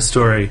found a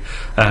story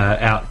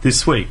out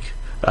this week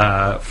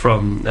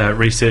from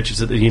researchers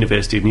at the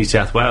University of New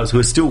South Wales who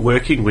are still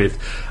working with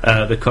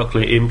the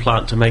cochlear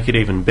implant to make it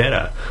even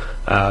better.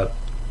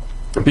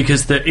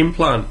 Because the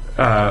implant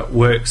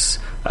works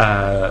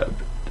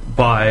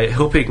by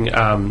helping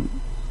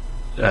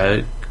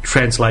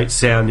translate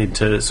sound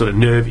into sort of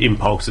nerve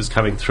impulses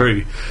coming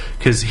through,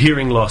 because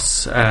hearing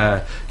loss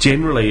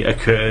generally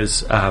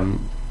occurs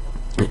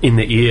in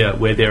the ear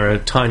where there are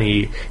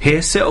tiny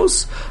hair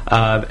cells,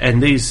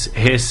 and these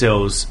hair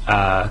cells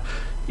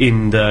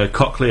in the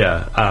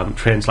cochlea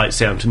translate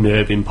sound to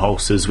nerve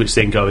impulses which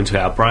then go into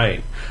our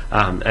brain,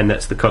 and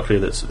that's the cochlea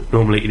that's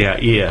normally in our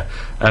ear.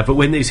 But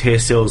when these hair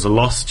cells are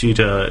lost due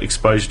to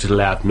exposure to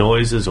loud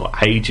noises or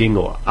aging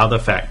or other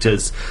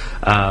factors,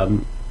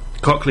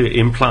 cochlear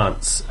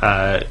implants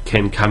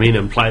can come in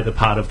and play the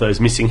part of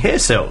those missing hair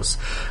cells,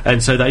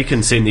 and so they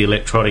can send the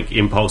electronic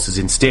impulses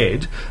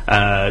instead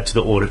to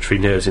the auditory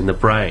nerves in the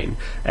brain,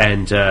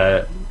 and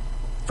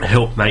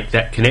help make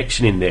that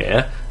connection in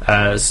there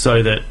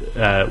so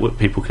that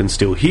people can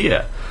still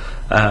hear.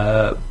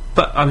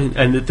 But I mean,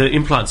 and the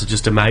implants are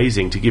just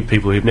amazing to give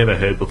people who've never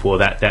heard before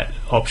that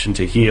option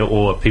to hear,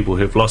 or people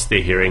who've lost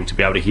their hearing to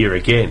be able to hear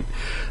again.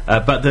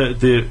 But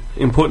the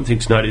important thing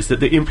to note is that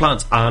the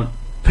implants aren't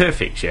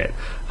perfect yet.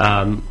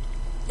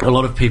 A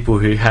lot of people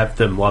who have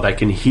them while they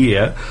can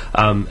hear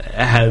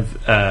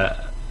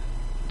have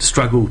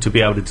struggle to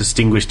be able to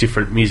distinguish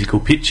different musical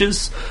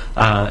pitches,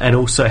 and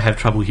also have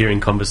trouble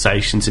hearing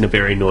conversations in a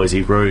very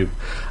noisy room.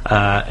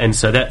 And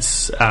so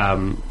that's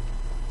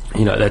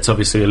that's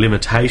obviously a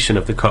limitation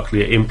of the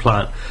cochlear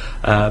implant.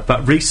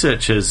 But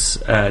researchers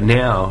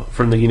now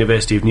from the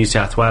University of New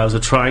South Wales are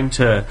trying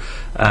to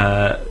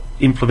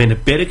implement a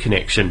better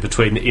connection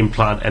between the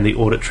implant and the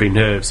auditory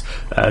nerves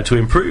to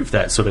improve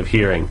that sort of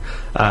hearing.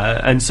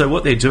 And so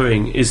what they're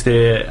doing is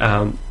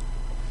they're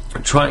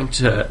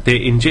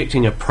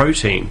injecting a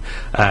protein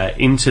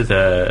into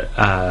the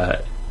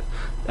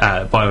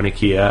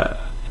bionic ear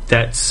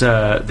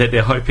that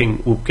they're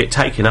hoping will get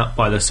taken up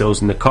by the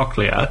cells in the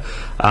cochlea,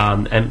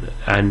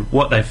 and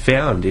what they've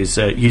found is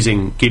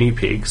using guinea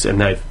pigs, and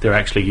they're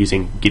actually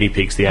using guinea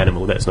pigs, the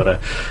animal. That's not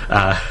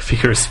a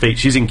figure of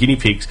speech. Using guinea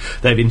pigs,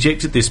 they've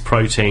injected this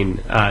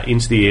protein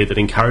into the ear that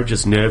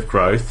encourages nerve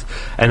growth,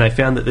 and they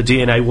found that the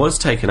DNA was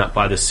taken up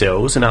by the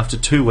cells, and after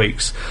 2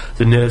 weeks,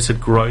 the nerves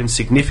had grown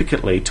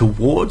significantly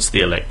towards the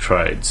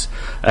electrodes.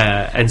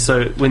 And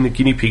so when the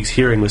guinea pig's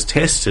hearing was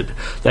tested,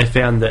 they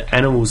found that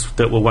animals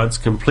that were once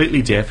completely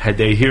deaf had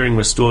their hearing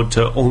restored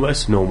to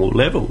almost normal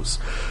levels,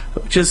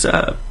 which is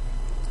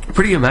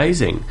pretty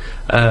amazing.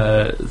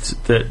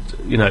 That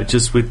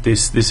just with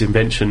this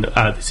injection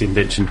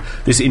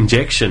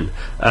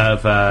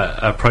of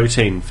a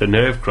protein for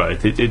nerve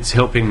growth, it's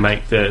helping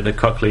make the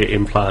cochlear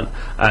implant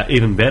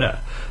even better.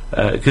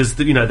 Because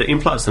the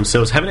implants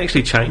themselves haven't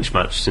actually changed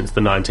much since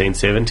the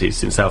 1970s,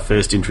 since they were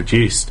first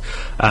introduced.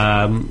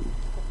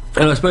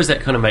 And I suppose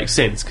that kind of makes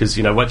sense because,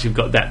 once you've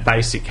got that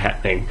basic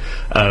happening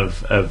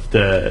of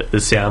the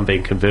sound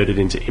being converted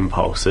into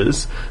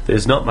impulses,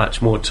 there's not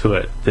much more to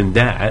it than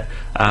that.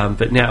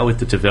 But now with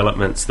the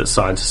developments that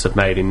scientists have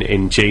made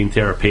in gene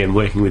therapy and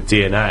working with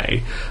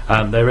DNA,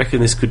 they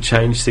reckon this could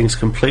change things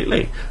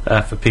completely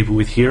for people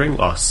with hearing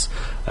loss.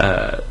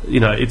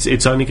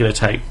 It's only going to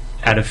take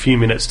add a few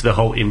minutes to the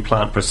whole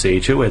implant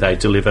procedure where they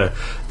deliver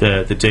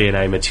the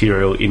DNA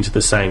material into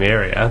the same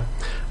area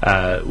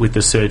with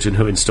the surgeon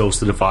who installs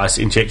the device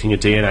injecting a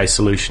DNA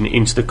solution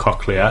into the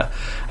cochlea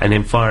and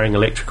then firing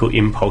electrical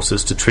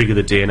impulses to trigger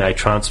the DNA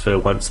transfer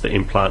once the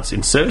implant's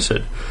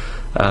inserted.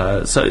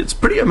 So it's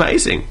pretty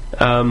amazing.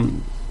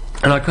 And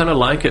I kind of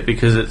like it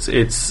because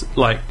it's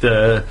like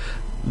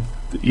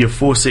you're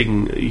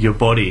forcing your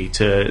body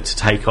to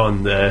take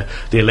on the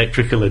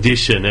electrical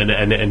addition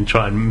and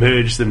try and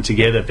merge them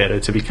together better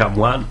to become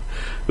one,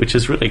 which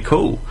is really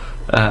cool.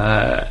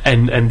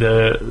 And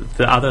the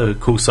other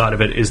cool side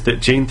of it is that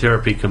gene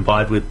therapy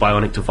combined with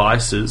bionic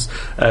devices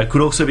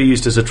could also be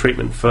used as a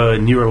treatment for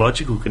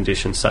neurological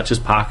conditions such as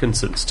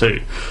Parkinson's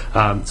too.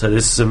 So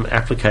there's some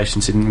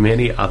applications in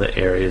many other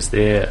areas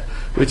there,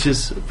 which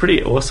is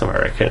pretty awesome, I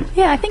reckon.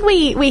 Yeah, I think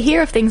we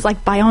hear of things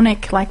like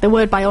bionic, like the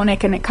word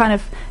bionic, and it kind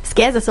of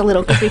scares us a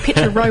little because we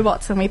picture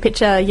robots and we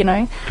picture,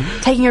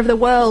 taking over the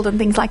world and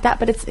things like that.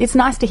 But it's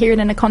nice to hear it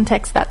in a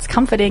context that's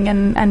comforting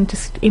and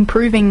just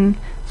improving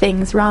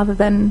things rather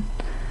than,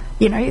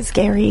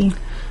 scary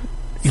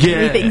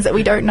things that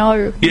we don't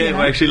know. Yeah,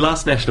 well, actually,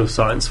 last National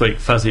Science Week,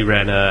 Fuzzy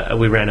ran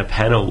a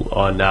panel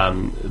on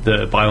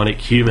the bionic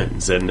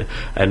humans and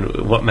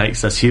what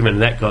makes us human.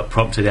 And that got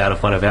prompted out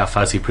of one of our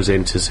Fuzzy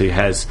presenters who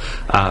has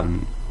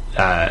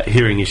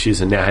hearing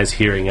issues and now has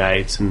hearing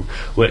aids and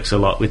works a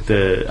lot with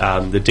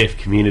the deaf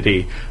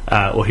community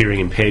or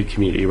hearing impaired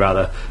community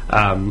rather.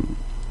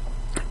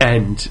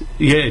 And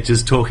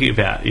just talking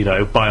about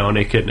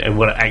bionic and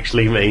what it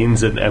actually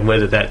means and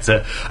whether that's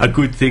a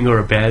good thing or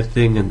a bad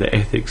thing and the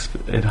ethics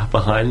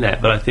behind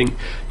that. But I think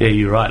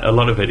you're right, a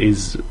lot of it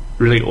is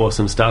really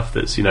awesome stuff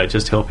that's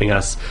just helping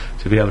us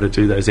to be able to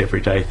do those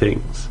everyday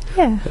things.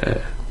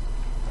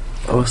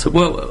 Awesome.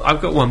 Well,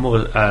 I've got one more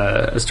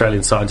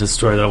Australian scientist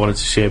story that I wanted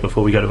to share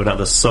before we go to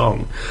another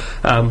song.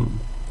 And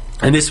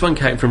this one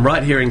came from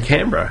right here in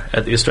Canberra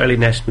at the Australian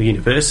National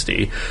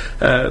University,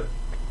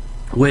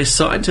 where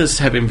scientists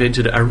have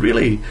invented a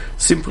really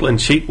simple and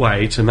cheap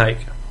way to make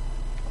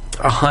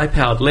a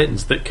high-powered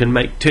lens that can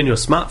turn your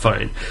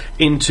smartphone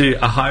into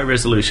a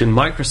high-resolution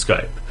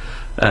microscope.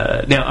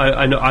 Now,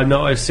 I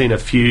know I've seen a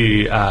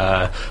few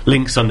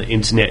links on the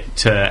internet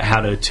to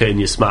how to turn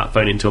your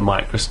smartphone into a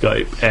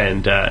microscope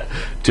and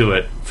do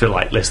it for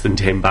like less than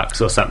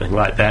 $10 or something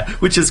like that,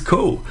 which is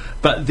cool.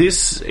 But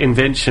this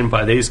invention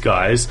by these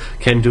guys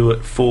can do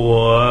it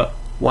for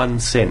 1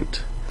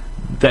 cent.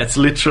 That's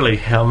literally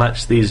how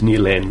much these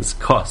new lenses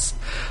cost.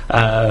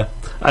 I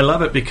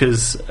love it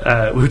because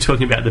we were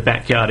talking about the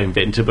backyard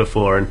inventor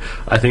before, and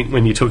I think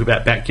when you talk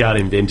about backyard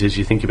inventors,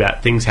 you think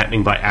about things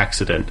happening by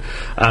accident,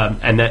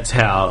 and that's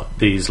how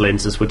these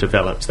lenses were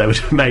developed. They were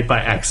made by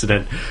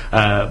accident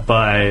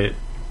by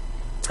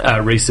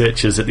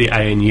researchers at the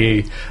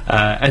ANU,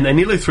 and they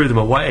nearly threw them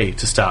away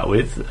to start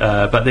with.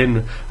 But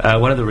then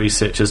one of the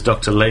researchers,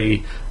 Dr.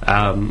 Lee,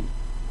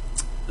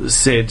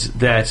 said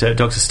that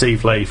Dr.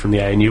 Steve Lee from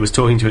the ANU was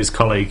talking to his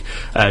colleague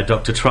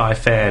Dr. Tri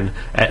Phan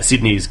at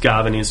Sydney's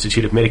Garvan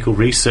Institute of Medical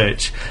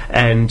Research,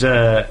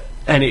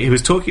 and he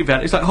was talking about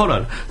it. He's like, hold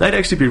on, they'd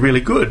actually be really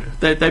good.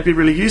 They'd be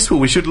really useful.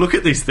 We should look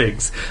at these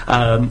things.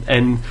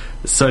 And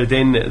so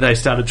then they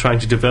started trying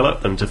to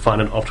develop them to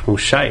find an optimal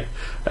shape.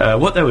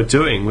 What they were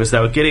doing was they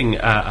were getting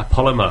a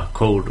polymer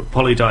called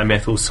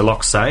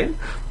polydimethylsiloxane,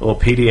 or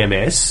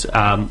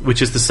PDMS,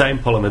 which is the same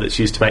polymer that's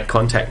used to make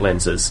contact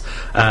lenses,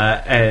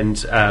 and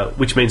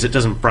which means it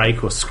doesn't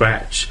break or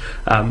scratch.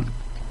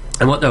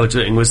 And what they were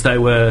doing was they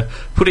were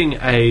putting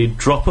a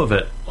drop of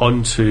it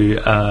onto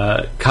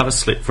a cover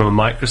slip from a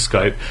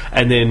microscope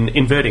and then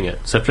inverting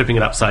it, so flipping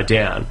it upside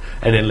down,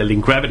 and then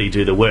letting gravity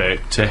do the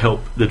work to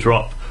help the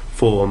drop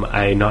form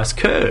a nice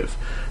curve.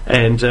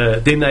 And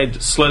then they'd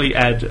slowly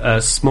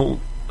add small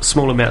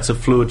amounts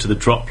of fluid to the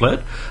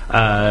droplet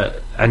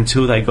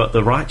until they got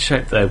the right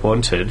shape they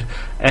wanted,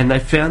 and they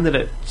found that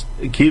it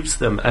gives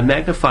them a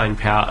magnifying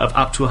power of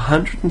up to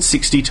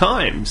 160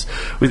 times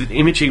with an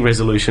imaging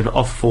resolution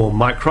of 4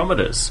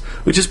 micrometers,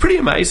 which is pretty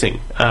amazing,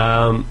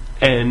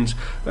 and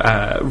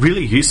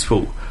really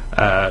useful,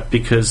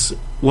 because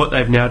what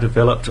they've now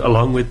developed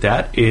along with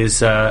that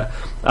is a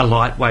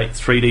lightweight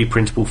 3D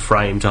printable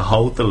frame to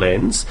hold the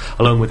lens,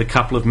 along with a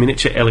couple of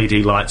miniature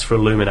LED lights for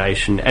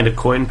illumination and a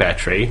coin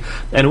battery,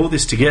 and all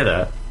this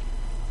together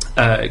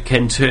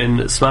can turn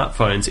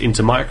smartphones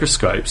into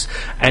microscopes,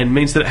 and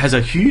means that it has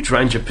a huge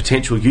range of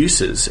potential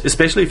uses,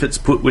 especially if it's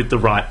put with the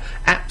right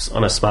apps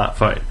on a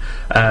smartphone.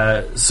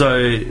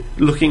 So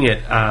looking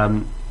at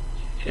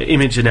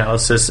image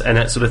analysis and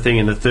that sort of thing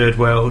in the third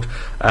world,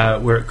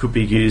 where it could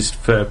be used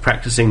for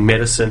practicing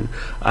medicine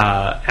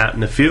out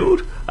in the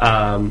field.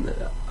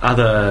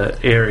 Other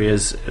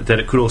areas that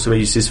it could also be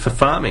used is for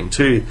farming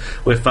too,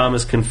 where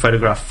farmers can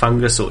photograph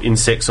fungus or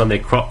insects on their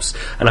crops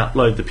and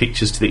upload the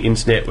pictures to the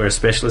internet, where a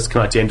specialist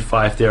can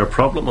identify if they're a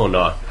problem or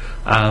not.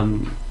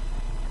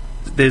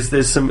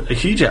 There's some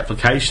huge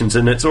applications,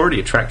 and it's already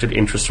attracted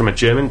interest from a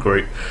German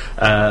group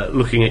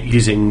looking at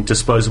using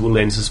disposable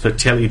lenses for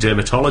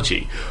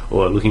teledermatology,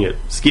 or looking at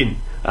skin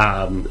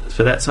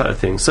for that side of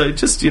things. So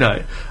just,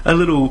 a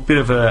little bit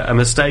of a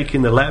mistake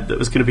in the lab that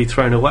was going to be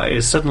thrown away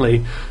is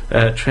suddenly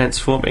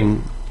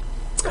transforming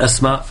a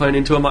smartphone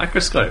into a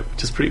microscope,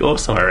 which is pretty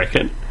awesome, I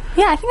reckon.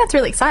 Yeah, I think that's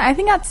really exciting. I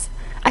think that's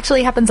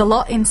actually happens a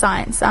lot in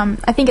science. I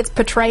think it's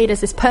portrayed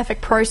as this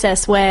perfect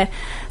process where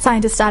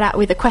scientists start out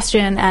with a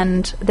question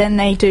and then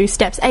they do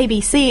steps A,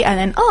 B, C, and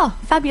then,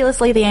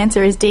 fabulously, the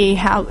answer is D.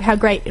 How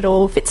great it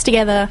all fits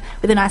together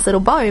with a nice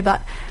little bow.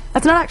 But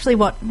that's not actually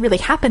what really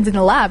happens in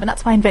the lab, and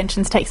that's why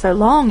inventions take so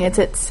long.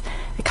 It's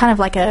kind of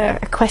like a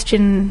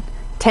question,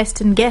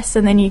 test and guess,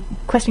 and then you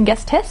question,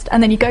 guess, test,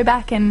 and then you go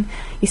back and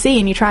you see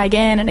and you try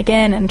again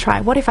and try,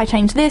 what if I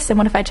change this and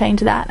what if I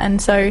change that?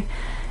 And so,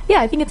 yeah,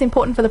 I think it's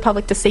important for the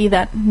public to see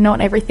that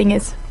not everything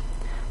is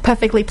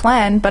perfectly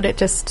planned, but it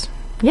just,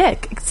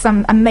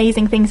 some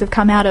amazing things have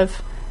come out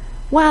of,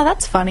 wow,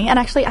 that's funny. And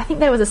actually, I think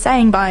there was a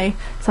saying by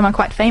someone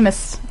quite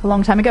famous a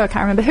long time ago, I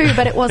can't remember who,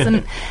 but it was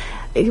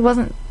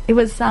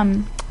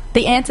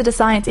the answer to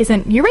science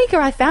isn't, Eureka,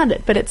 I found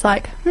it, but it's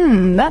like,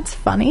 that's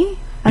funny.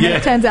 And then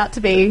it turns out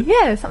to be,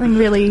 something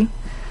really...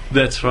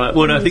 That's right.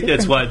 Well, I think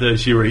that's why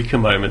those eureka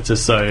moments are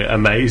so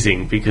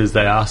amazing, because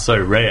they are so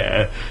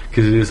rare,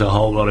 because it is a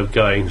whole lot of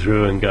going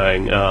through and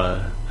going,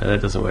 that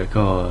doesn't work,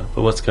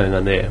 but what's going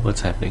on there?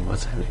 What's happening?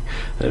 And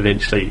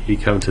eventually you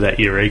come to that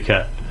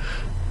eureka.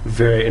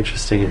 Very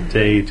interesting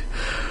indeed.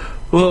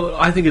 Well,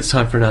 I think it's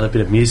time for another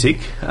bit of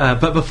music.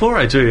 But before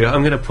I do,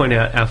 I'm going to point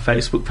out our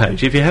Facebook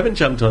page. If you haven't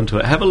jumped onto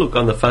it, have a look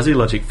on the Fuzzy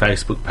Logic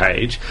Facebook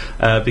page,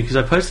 because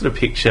I posted a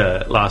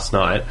picture last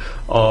night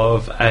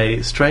of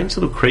a strange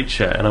little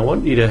creature, and I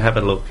want you to have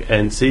a look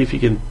and see if you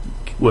can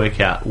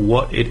work out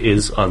what it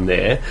is on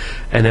there.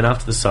 And then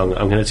after the song,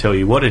 I'm going to tell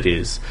you what it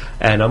is.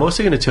 And I'm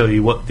also going to tell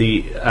you what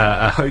the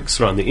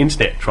hoaxer on the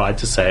internet tried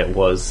to say it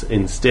was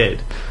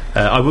instead.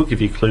 I will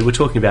give you a clue. We're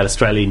talking about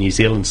Australia and New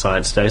Zealand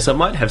Science Day, so it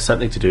might have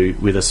something to do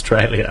with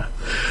Australia.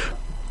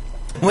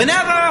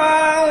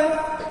 Whenever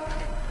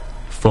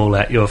Fall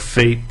At Your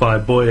Feet by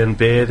Boy and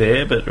Bear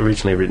there, but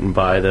originally written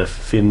by the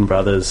Finn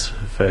brothers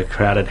for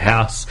Crowded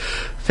House.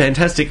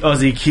 Fantastic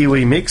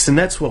Aussie-Kiwi mix, and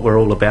that's what we're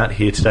all about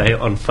here today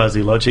on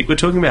Fuzzy Logic. We're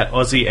talking about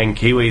Aussie and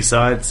Kiwi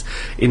science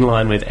in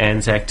line with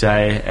Anzac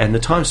Day, and the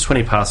time's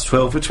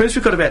 12:20, which means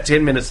we've got about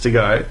 10 minutes to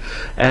go.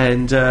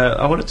 And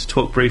I wanted to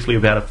talk briefly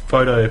about a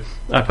photo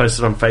I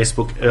posted on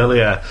Facebook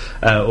earlier,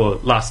 or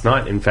last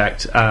night in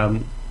fact,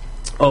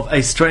 of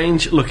a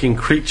strange-looking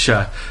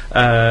creature,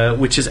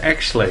 which is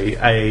actually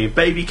a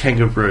baby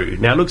kangaroo.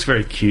 Now, it looks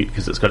very cute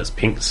because it's got its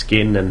pink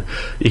skin, and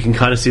you can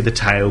kind of see the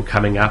tail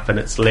coming up and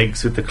its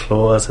legs with the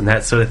claws and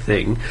that sort of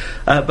thing.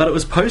 But it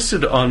was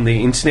posted on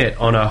the internet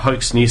on a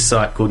hoax news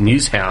site called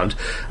Newshound,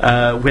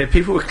 where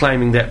people were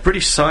claiming that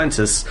British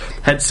scientists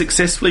had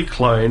successfully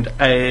cloned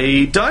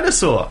a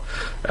dinosaur.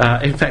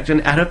 In fact,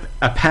 an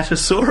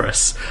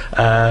Apatosaurus.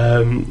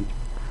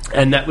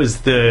 And that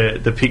was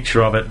the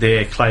picture of it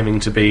there, claiming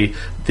to be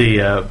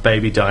the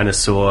baby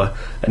dinosaur,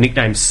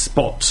 nicknamed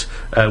Spot,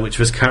 which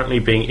was currently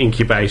being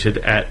incubated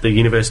at the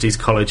University's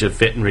College of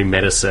Veterinary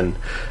Medicine,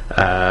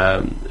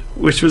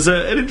 which was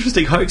an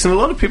interesting hoax, and a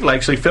lot of people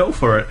actually fell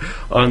for it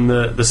on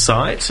the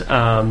site,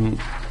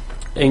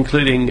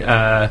 including...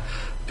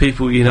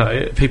 people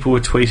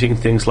were tweeting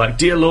things like,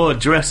 "Dear Lord,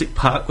 Jurassic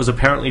Park was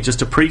apparently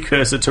just a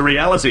precursor to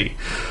reality.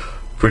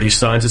 British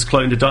scientists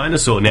cloned a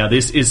dinosaur. Now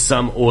this is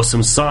some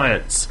awesome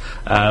science."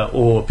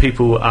 Or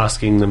people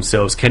asking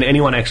themselves, "Can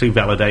anyone actually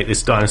validate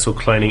this dinosaur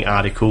cloning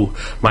article?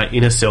 My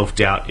inner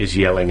self-doubt is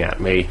yelling at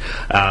me."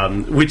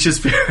 Which is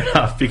fair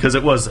enough, because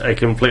it was a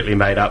completely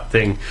made-up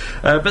thing.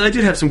 But they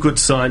did have some good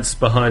science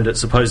behind it,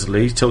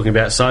 supposedly, talking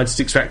about scientists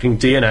extracting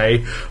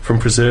DNA from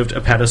preserved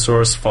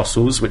Apatosaurus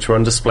fossils, which were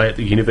on display at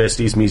the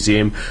university's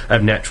Museum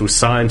of Natural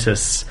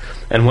Scientists.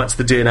 And once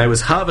the DNA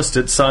was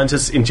harvested,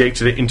 scientists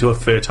injected it into a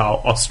fertile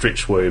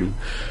ostrich womb,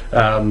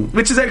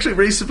 which is actually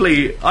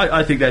reasonably...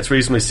 I think that's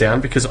reasonably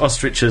sound, because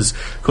ostriches,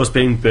 of course,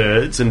 being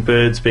birds, and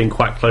birds being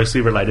quite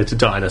closely related to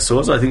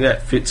dinosaurs, I think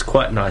that fits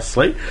quite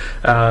nicely.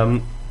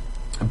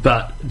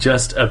 But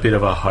just a bit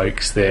of a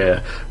hoax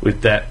there,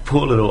 with that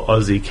poor little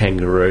Aussie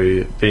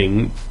kangaroo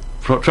being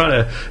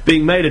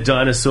made a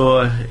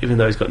dinosaur, even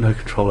though he's got no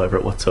control over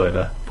it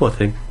whatsoever. Poor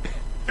thing.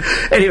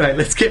 Anyway,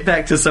 let's get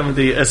back to some of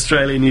the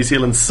Australia-New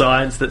Zealand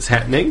science that's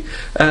happening.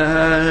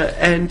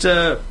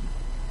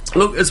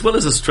 Look, as well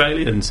as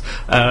Australians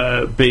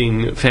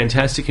being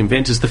fantastic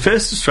inventors, the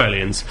first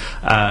Australians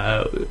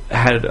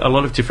had a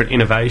lot of different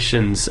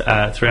innovations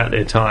throughout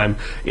their time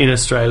in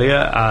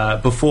Australia,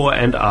 before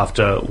and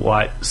after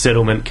white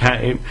settlement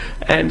came.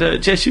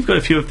 And Jess, you've got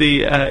a few of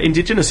the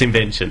Indigenous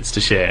inventions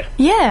to share.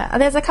 Yeah,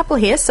 there's a couple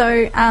here.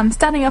 So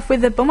starting off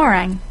with the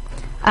boomerang.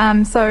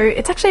 So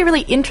it's actually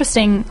really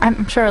interesting.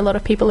 I'm sure a lot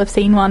of people have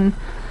seen one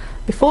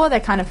before. They're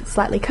kind of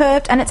slightly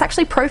curved, and it's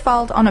actually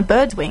profiled on a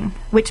bird's wing,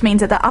 which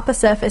means that the upper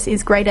surface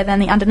is greater than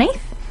the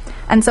underneath.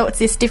 And so it's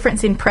this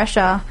difference in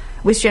pressure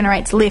which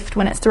generates lift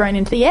when it's thrown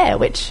into the air,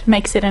 which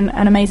makes it an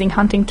amazing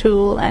hunting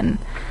tool and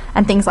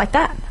things like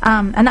that.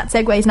 And that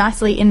segues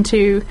nicely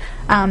into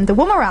the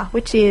woomera,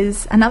 which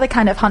is another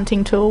kind of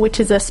hunting tool, which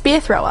is a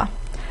spear thrower.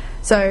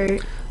 So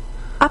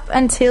up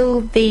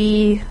until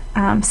the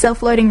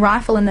self-loading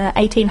rifle in the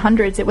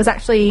 1800s, it was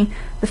actually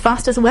the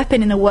fastest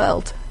weapon in the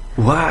world.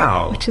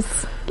 Wow. Which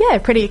is,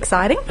 pretty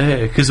exciting.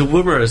 Yeah, because a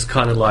woomera is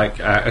kind of like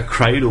a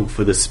cradle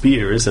for the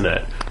spear, isn't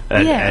it?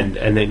 And, yeah.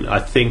 And then I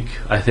think,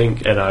 I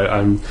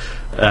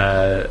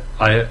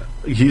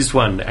used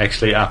one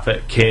actually up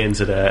at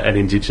Cairns at an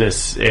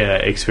Indigenous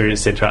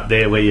experience centre up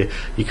there, where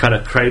you kind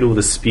of cradle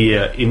the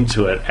spear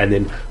into it and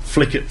then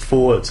flick it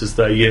forwards as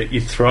though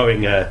you're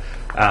throwing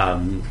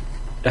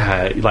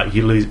like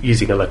you're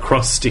using a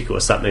lacrosse stick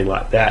or something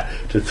like that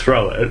to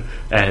throw it,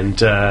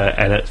 and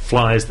it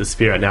flies the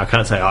spear. Now, I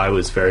can't say I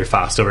was very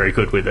fast or very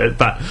good with it,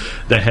 but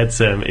they had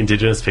some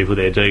Indigenous people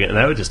there doing it, and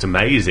they were just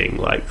amazing,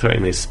 like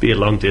throwing this spear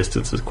long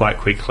distances quite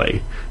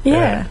quickly.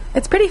 Yeah,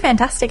 it's pretty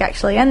fantastic,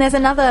 actually. And there's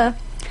another...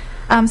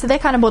 so they're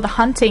kind of more the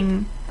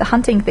hunting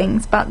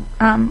things, but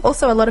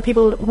also a lot of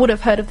people would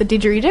have heard of the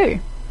didgeridoo,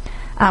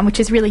 which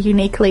is really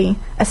uniquely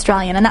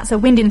Australian, and that's a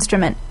wind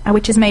instrument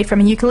which is made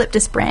from a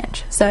eucalyptus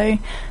branch. So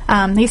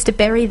they used to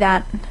bury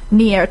that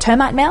near a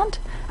termite mound,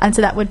 and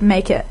so that would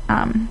make it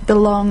the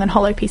long and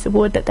hollow piece of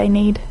wood that they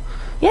need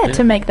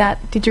to make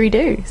that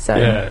didgeridoo.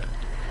 So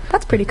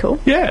that's pretty cool.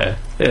 Yeah.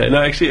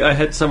 No, actually, I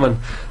had someone...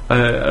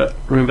 I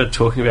remember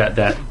talking about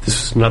that.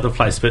 This was another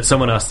place, but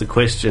someone asked the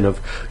question of,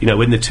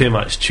 when the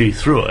termites chew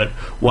through it,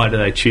 why do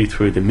they chew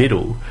through the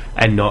middle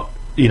and not,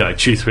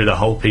 chew through the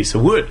whole piece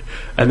of wood?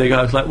 And the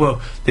guy was like,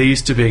 well, they're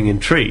used to being in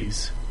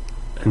trees.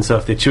 And so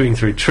if they're chewing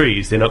through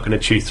trees, they're not going to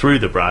chew through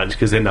the branch,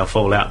 because then they'll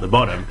fall out the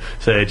bottom.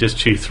 So they just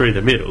chew through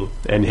the middle,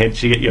 and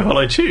hence you get your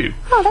hollow tube.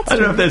 Oh, that's I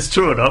don't know if that's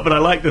true or not, but I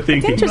like the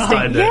thinking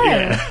behind it.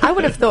 Yeah. I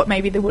would have thought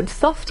maybe the wood's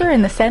softer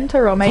in the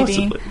centre, or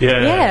maybe... Possibly.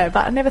 Yeah,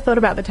 but I never thought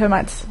about the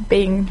termites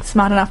being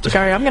smart enough to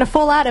go, I'm going to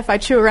fall out if I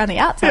chew around the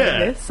outside of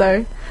this.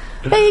 So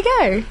there you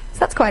go. So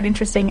that's quite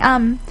interesting.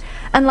 And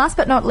last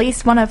but not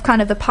least, one of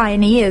kind of the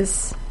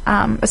pioneers,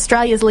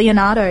 Australia's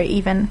Leonardo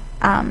even...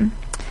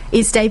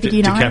 is David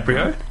Unai.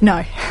 DiCaprio?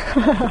 No.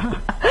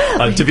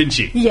 Da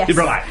Vinci. Yes.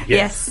 Right.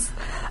 Yes.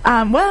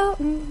 Well,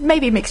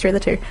 maybe a mixture of the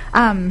two.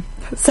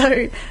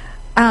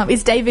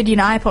 Is David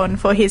Uniapon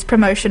for his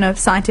promotion of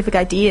scientific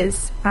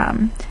ideas.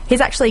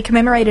 He's actually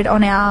commemorated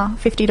on our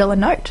 $50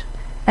 note.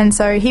 And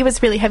so he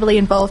was really heavily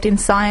involved in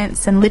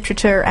science and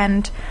literature,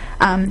 and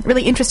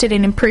really interested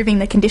in improving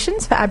the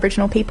conditions for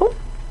Aboriginal people.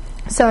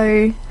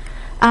 So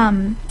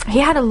He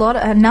had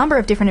a number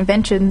of different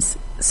inventions.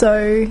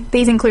 So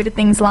these included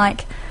things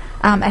like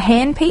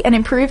an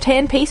improved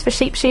handpiece for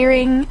sheep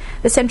shearing,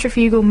 the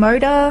centrifugal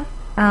motor,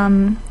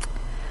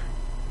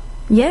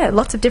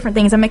 lots of different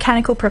things, a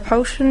mechanical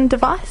propulsion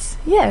device.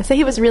 Yeah, so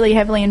he was really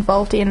heavily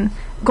involved in,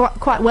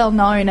 quite well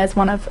known as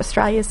one of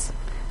Australia's,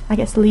 I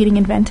guess, leading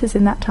inventors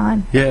in that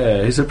time.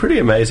 Yeah, he's a pretty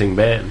amazing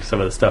man, some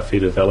of the stuff he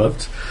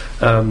developed.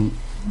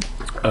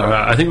 All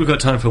right, I think we've got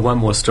time for one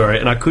more story,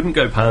 and I couldn't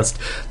go past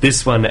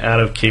this one out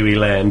of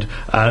Kiwiland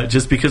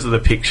just because of the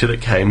picture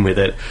that came with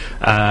it.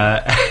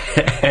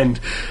 And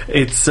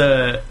it's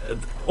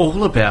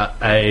all about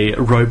a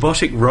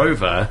robotic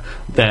rover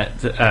that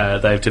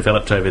they've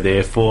developed over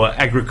there for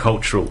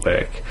agricultural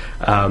work.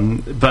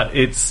 But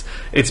it's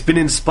been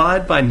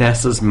inspired by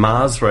NASA's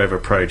Mars rover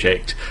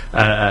project,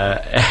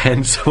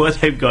 and so what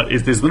they've got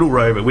is this little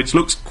rover which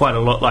looks quite a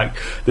lot like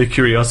the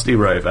Curiosity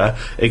rover,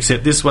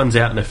 except this one's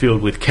out in a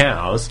field with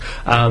cows,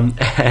 and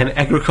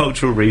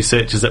agricultural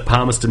researchers at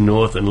Palmerston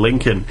North and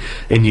Lincoln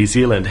in New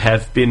Zealand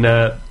have been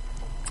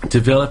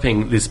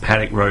developing this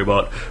paddock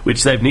robot,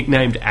 which they've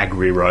nicknamed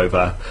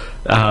AgriRover.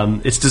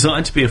 It's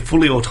designed to be a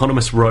fully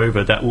autonomous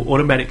rover that will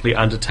automatically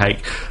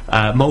undertake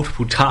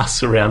multiple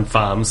tasks around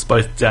farms,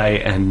 both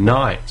day and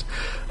night.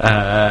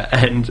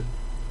 And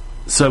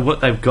so what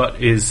they've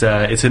got is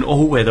it's an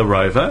all-weather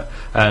rover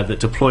that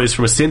deploys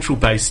from a central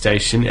base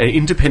station and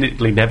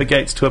independently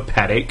navigates to a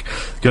paddock,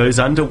 goes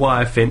under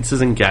wire fences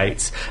and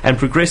gates, and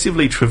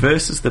progressively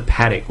traverses the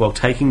paddock while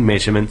taking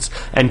measurements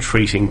and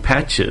treating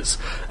patches.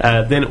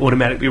 Then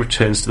automatically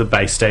returns to the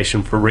base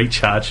station for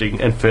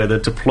recharging and further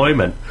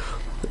deployment.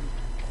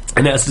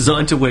 And now it's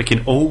designed to work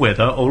in all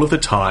weather, all of the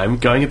time,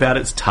 going about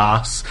its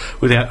tasks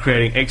without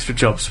creating extra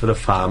jobs for the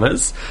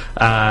farmers.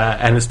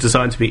 And it's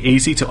designed to be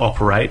easy to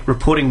operate,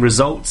 reporting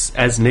results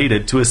as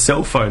needed to a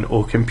cell phone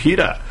or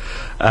computer,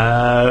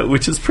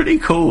 which is pretty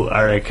cool,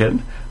 I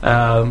reckon.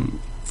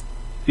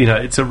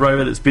 It's a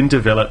rover that's been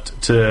developed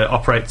to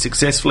operate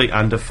successfully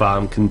under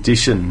farm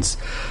conditions.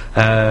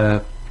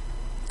 They're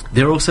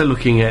also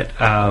looking at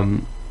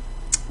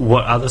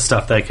what other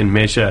stuff they can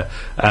measure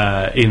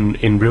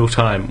in real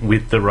time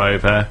with the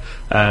rover,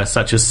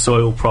 such as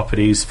soil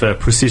properties for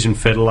precision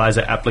fertilizer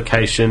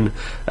application,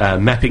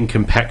 mapping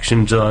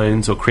compaction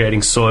zones or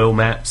creating soil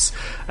maps,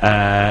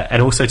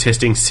 and also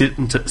testing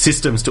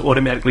systems to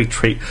automatically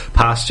treat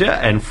pasture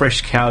and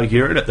fresh cow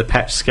urine at the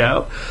patch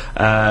scale.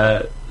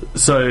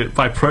 So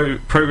by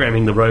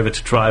programming the rover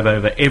to drive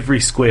over every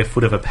square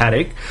foot of a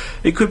paddock,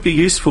 it could be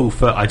useful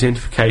for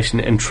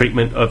identification and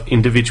treatment of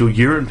individual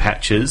urine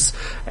patches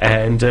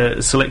and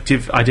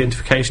selective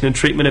identification and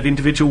treatment of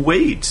individual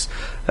weeds,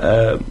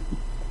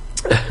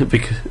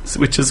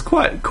 which is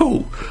quite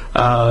cool.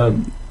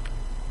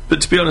 But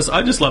to be honest,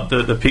 I just love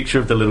the picture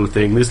of the little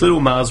thing, this little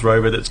Mars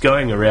rover that's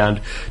going around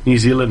New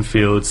Zealand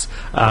fields.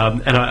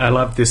 And I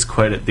love this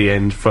quote at the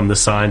end from the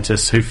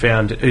scientists who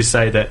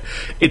say that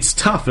it's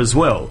tough as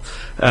well.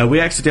 We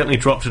accidentally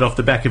dropped it off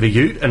the back of a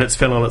ute and it's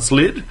fell on its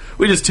lid.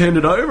 We just turned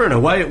it over and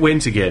away it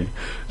went again.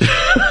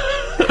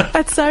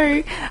 That's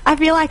so... I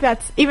feel like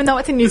that's... Even though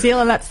it's in New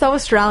Zealand, that's so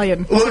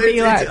Australian. Well,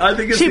 I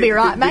think it's she'll be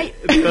right, mate.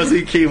 The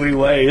Aussie Kiwi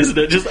way, isn't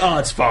it? Just,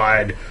 it's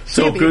fine. It's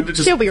all good.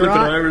 Just she'll be flip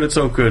right. it over and it's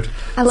all good.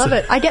 I love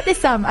it. I get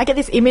this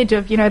image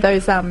of,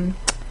 those...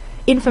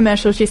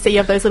 infomercials you see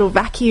of those little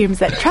vacuums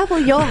that travel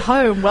your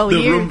home while the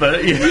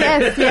Roomba, yeah.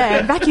 Yes,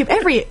 yeah, vacuum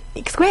every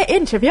square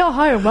inch of your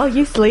home while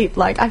you sleep.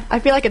 Like, I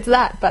feel like it's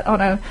that, but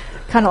on a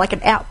kind of like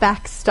an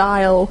outback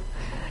style,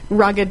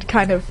 rugged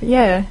kind of,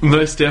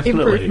 most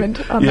definitely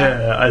improvement on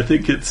that. I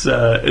think it's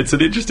an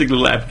interesting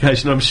little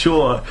application. I'm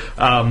sure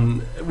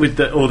with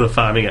all the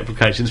farming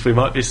applications we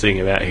might be seeing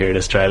them out here in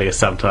Australia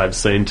sometime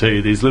soon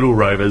too, these little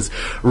rovers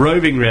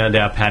roving around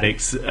our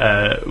paddocks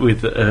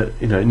with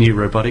new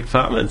robotic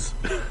farmers.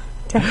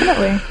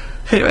 Definitely.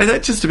 Anyway,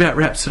 that just about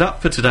wraps it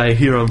up for today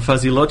here on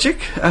Fuzzy Logic.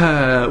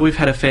 We've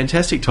had a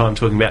fantastic time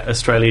talking about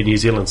Australia-New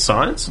Zealand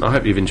science, and I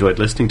hope you've enjoyed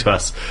listening to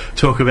us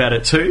talk about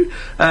it too.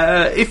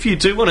 If you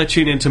do want to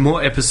tune into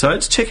more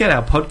episodes, check out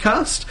our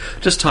podcast.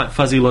 Just type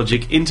Fuzzy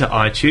Logic into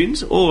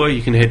iTunes, or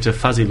you can head to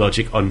Fuzzy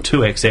Logic on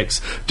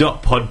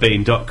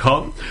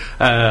 2xx.podbean.com.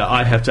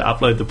 I have to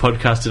upload the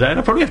podcast today, and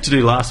I probably have to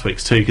do last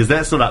week's too, because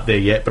that's not up there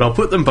yet, but I'll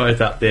put them both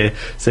up there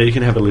so you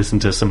can have a listen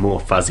to some more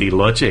Fuzzy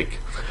Logic.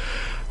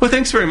 Well,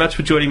 thanks very much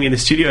for joining me in the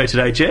studio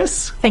today,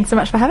 Jess. Thanks so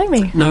much for having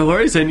me. No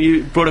worries, and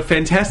you brought a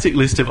fantastic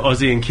list of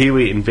Aussie and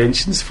Kiwi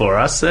inventions for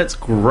us, so that's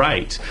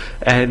great.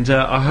 And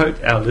I hope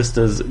our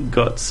listeners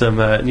got some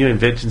new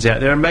inventions out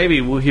there, and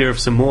maybe we'll hear of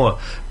some more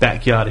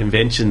backyard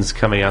inventions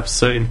coming up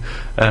soon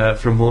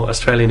from more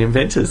Australian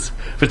inventors.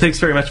 But thanks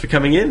very much for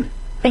coming in.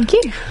 Thank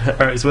you.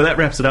 All right, so that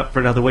wraps it up for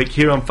another week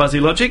here on Fuzzy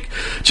Logic.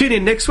 Tune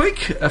in next week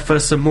for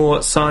some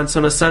more Science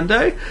on a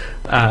Sunday.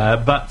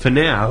 But for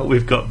now,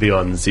 we've got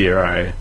Beyond Zero.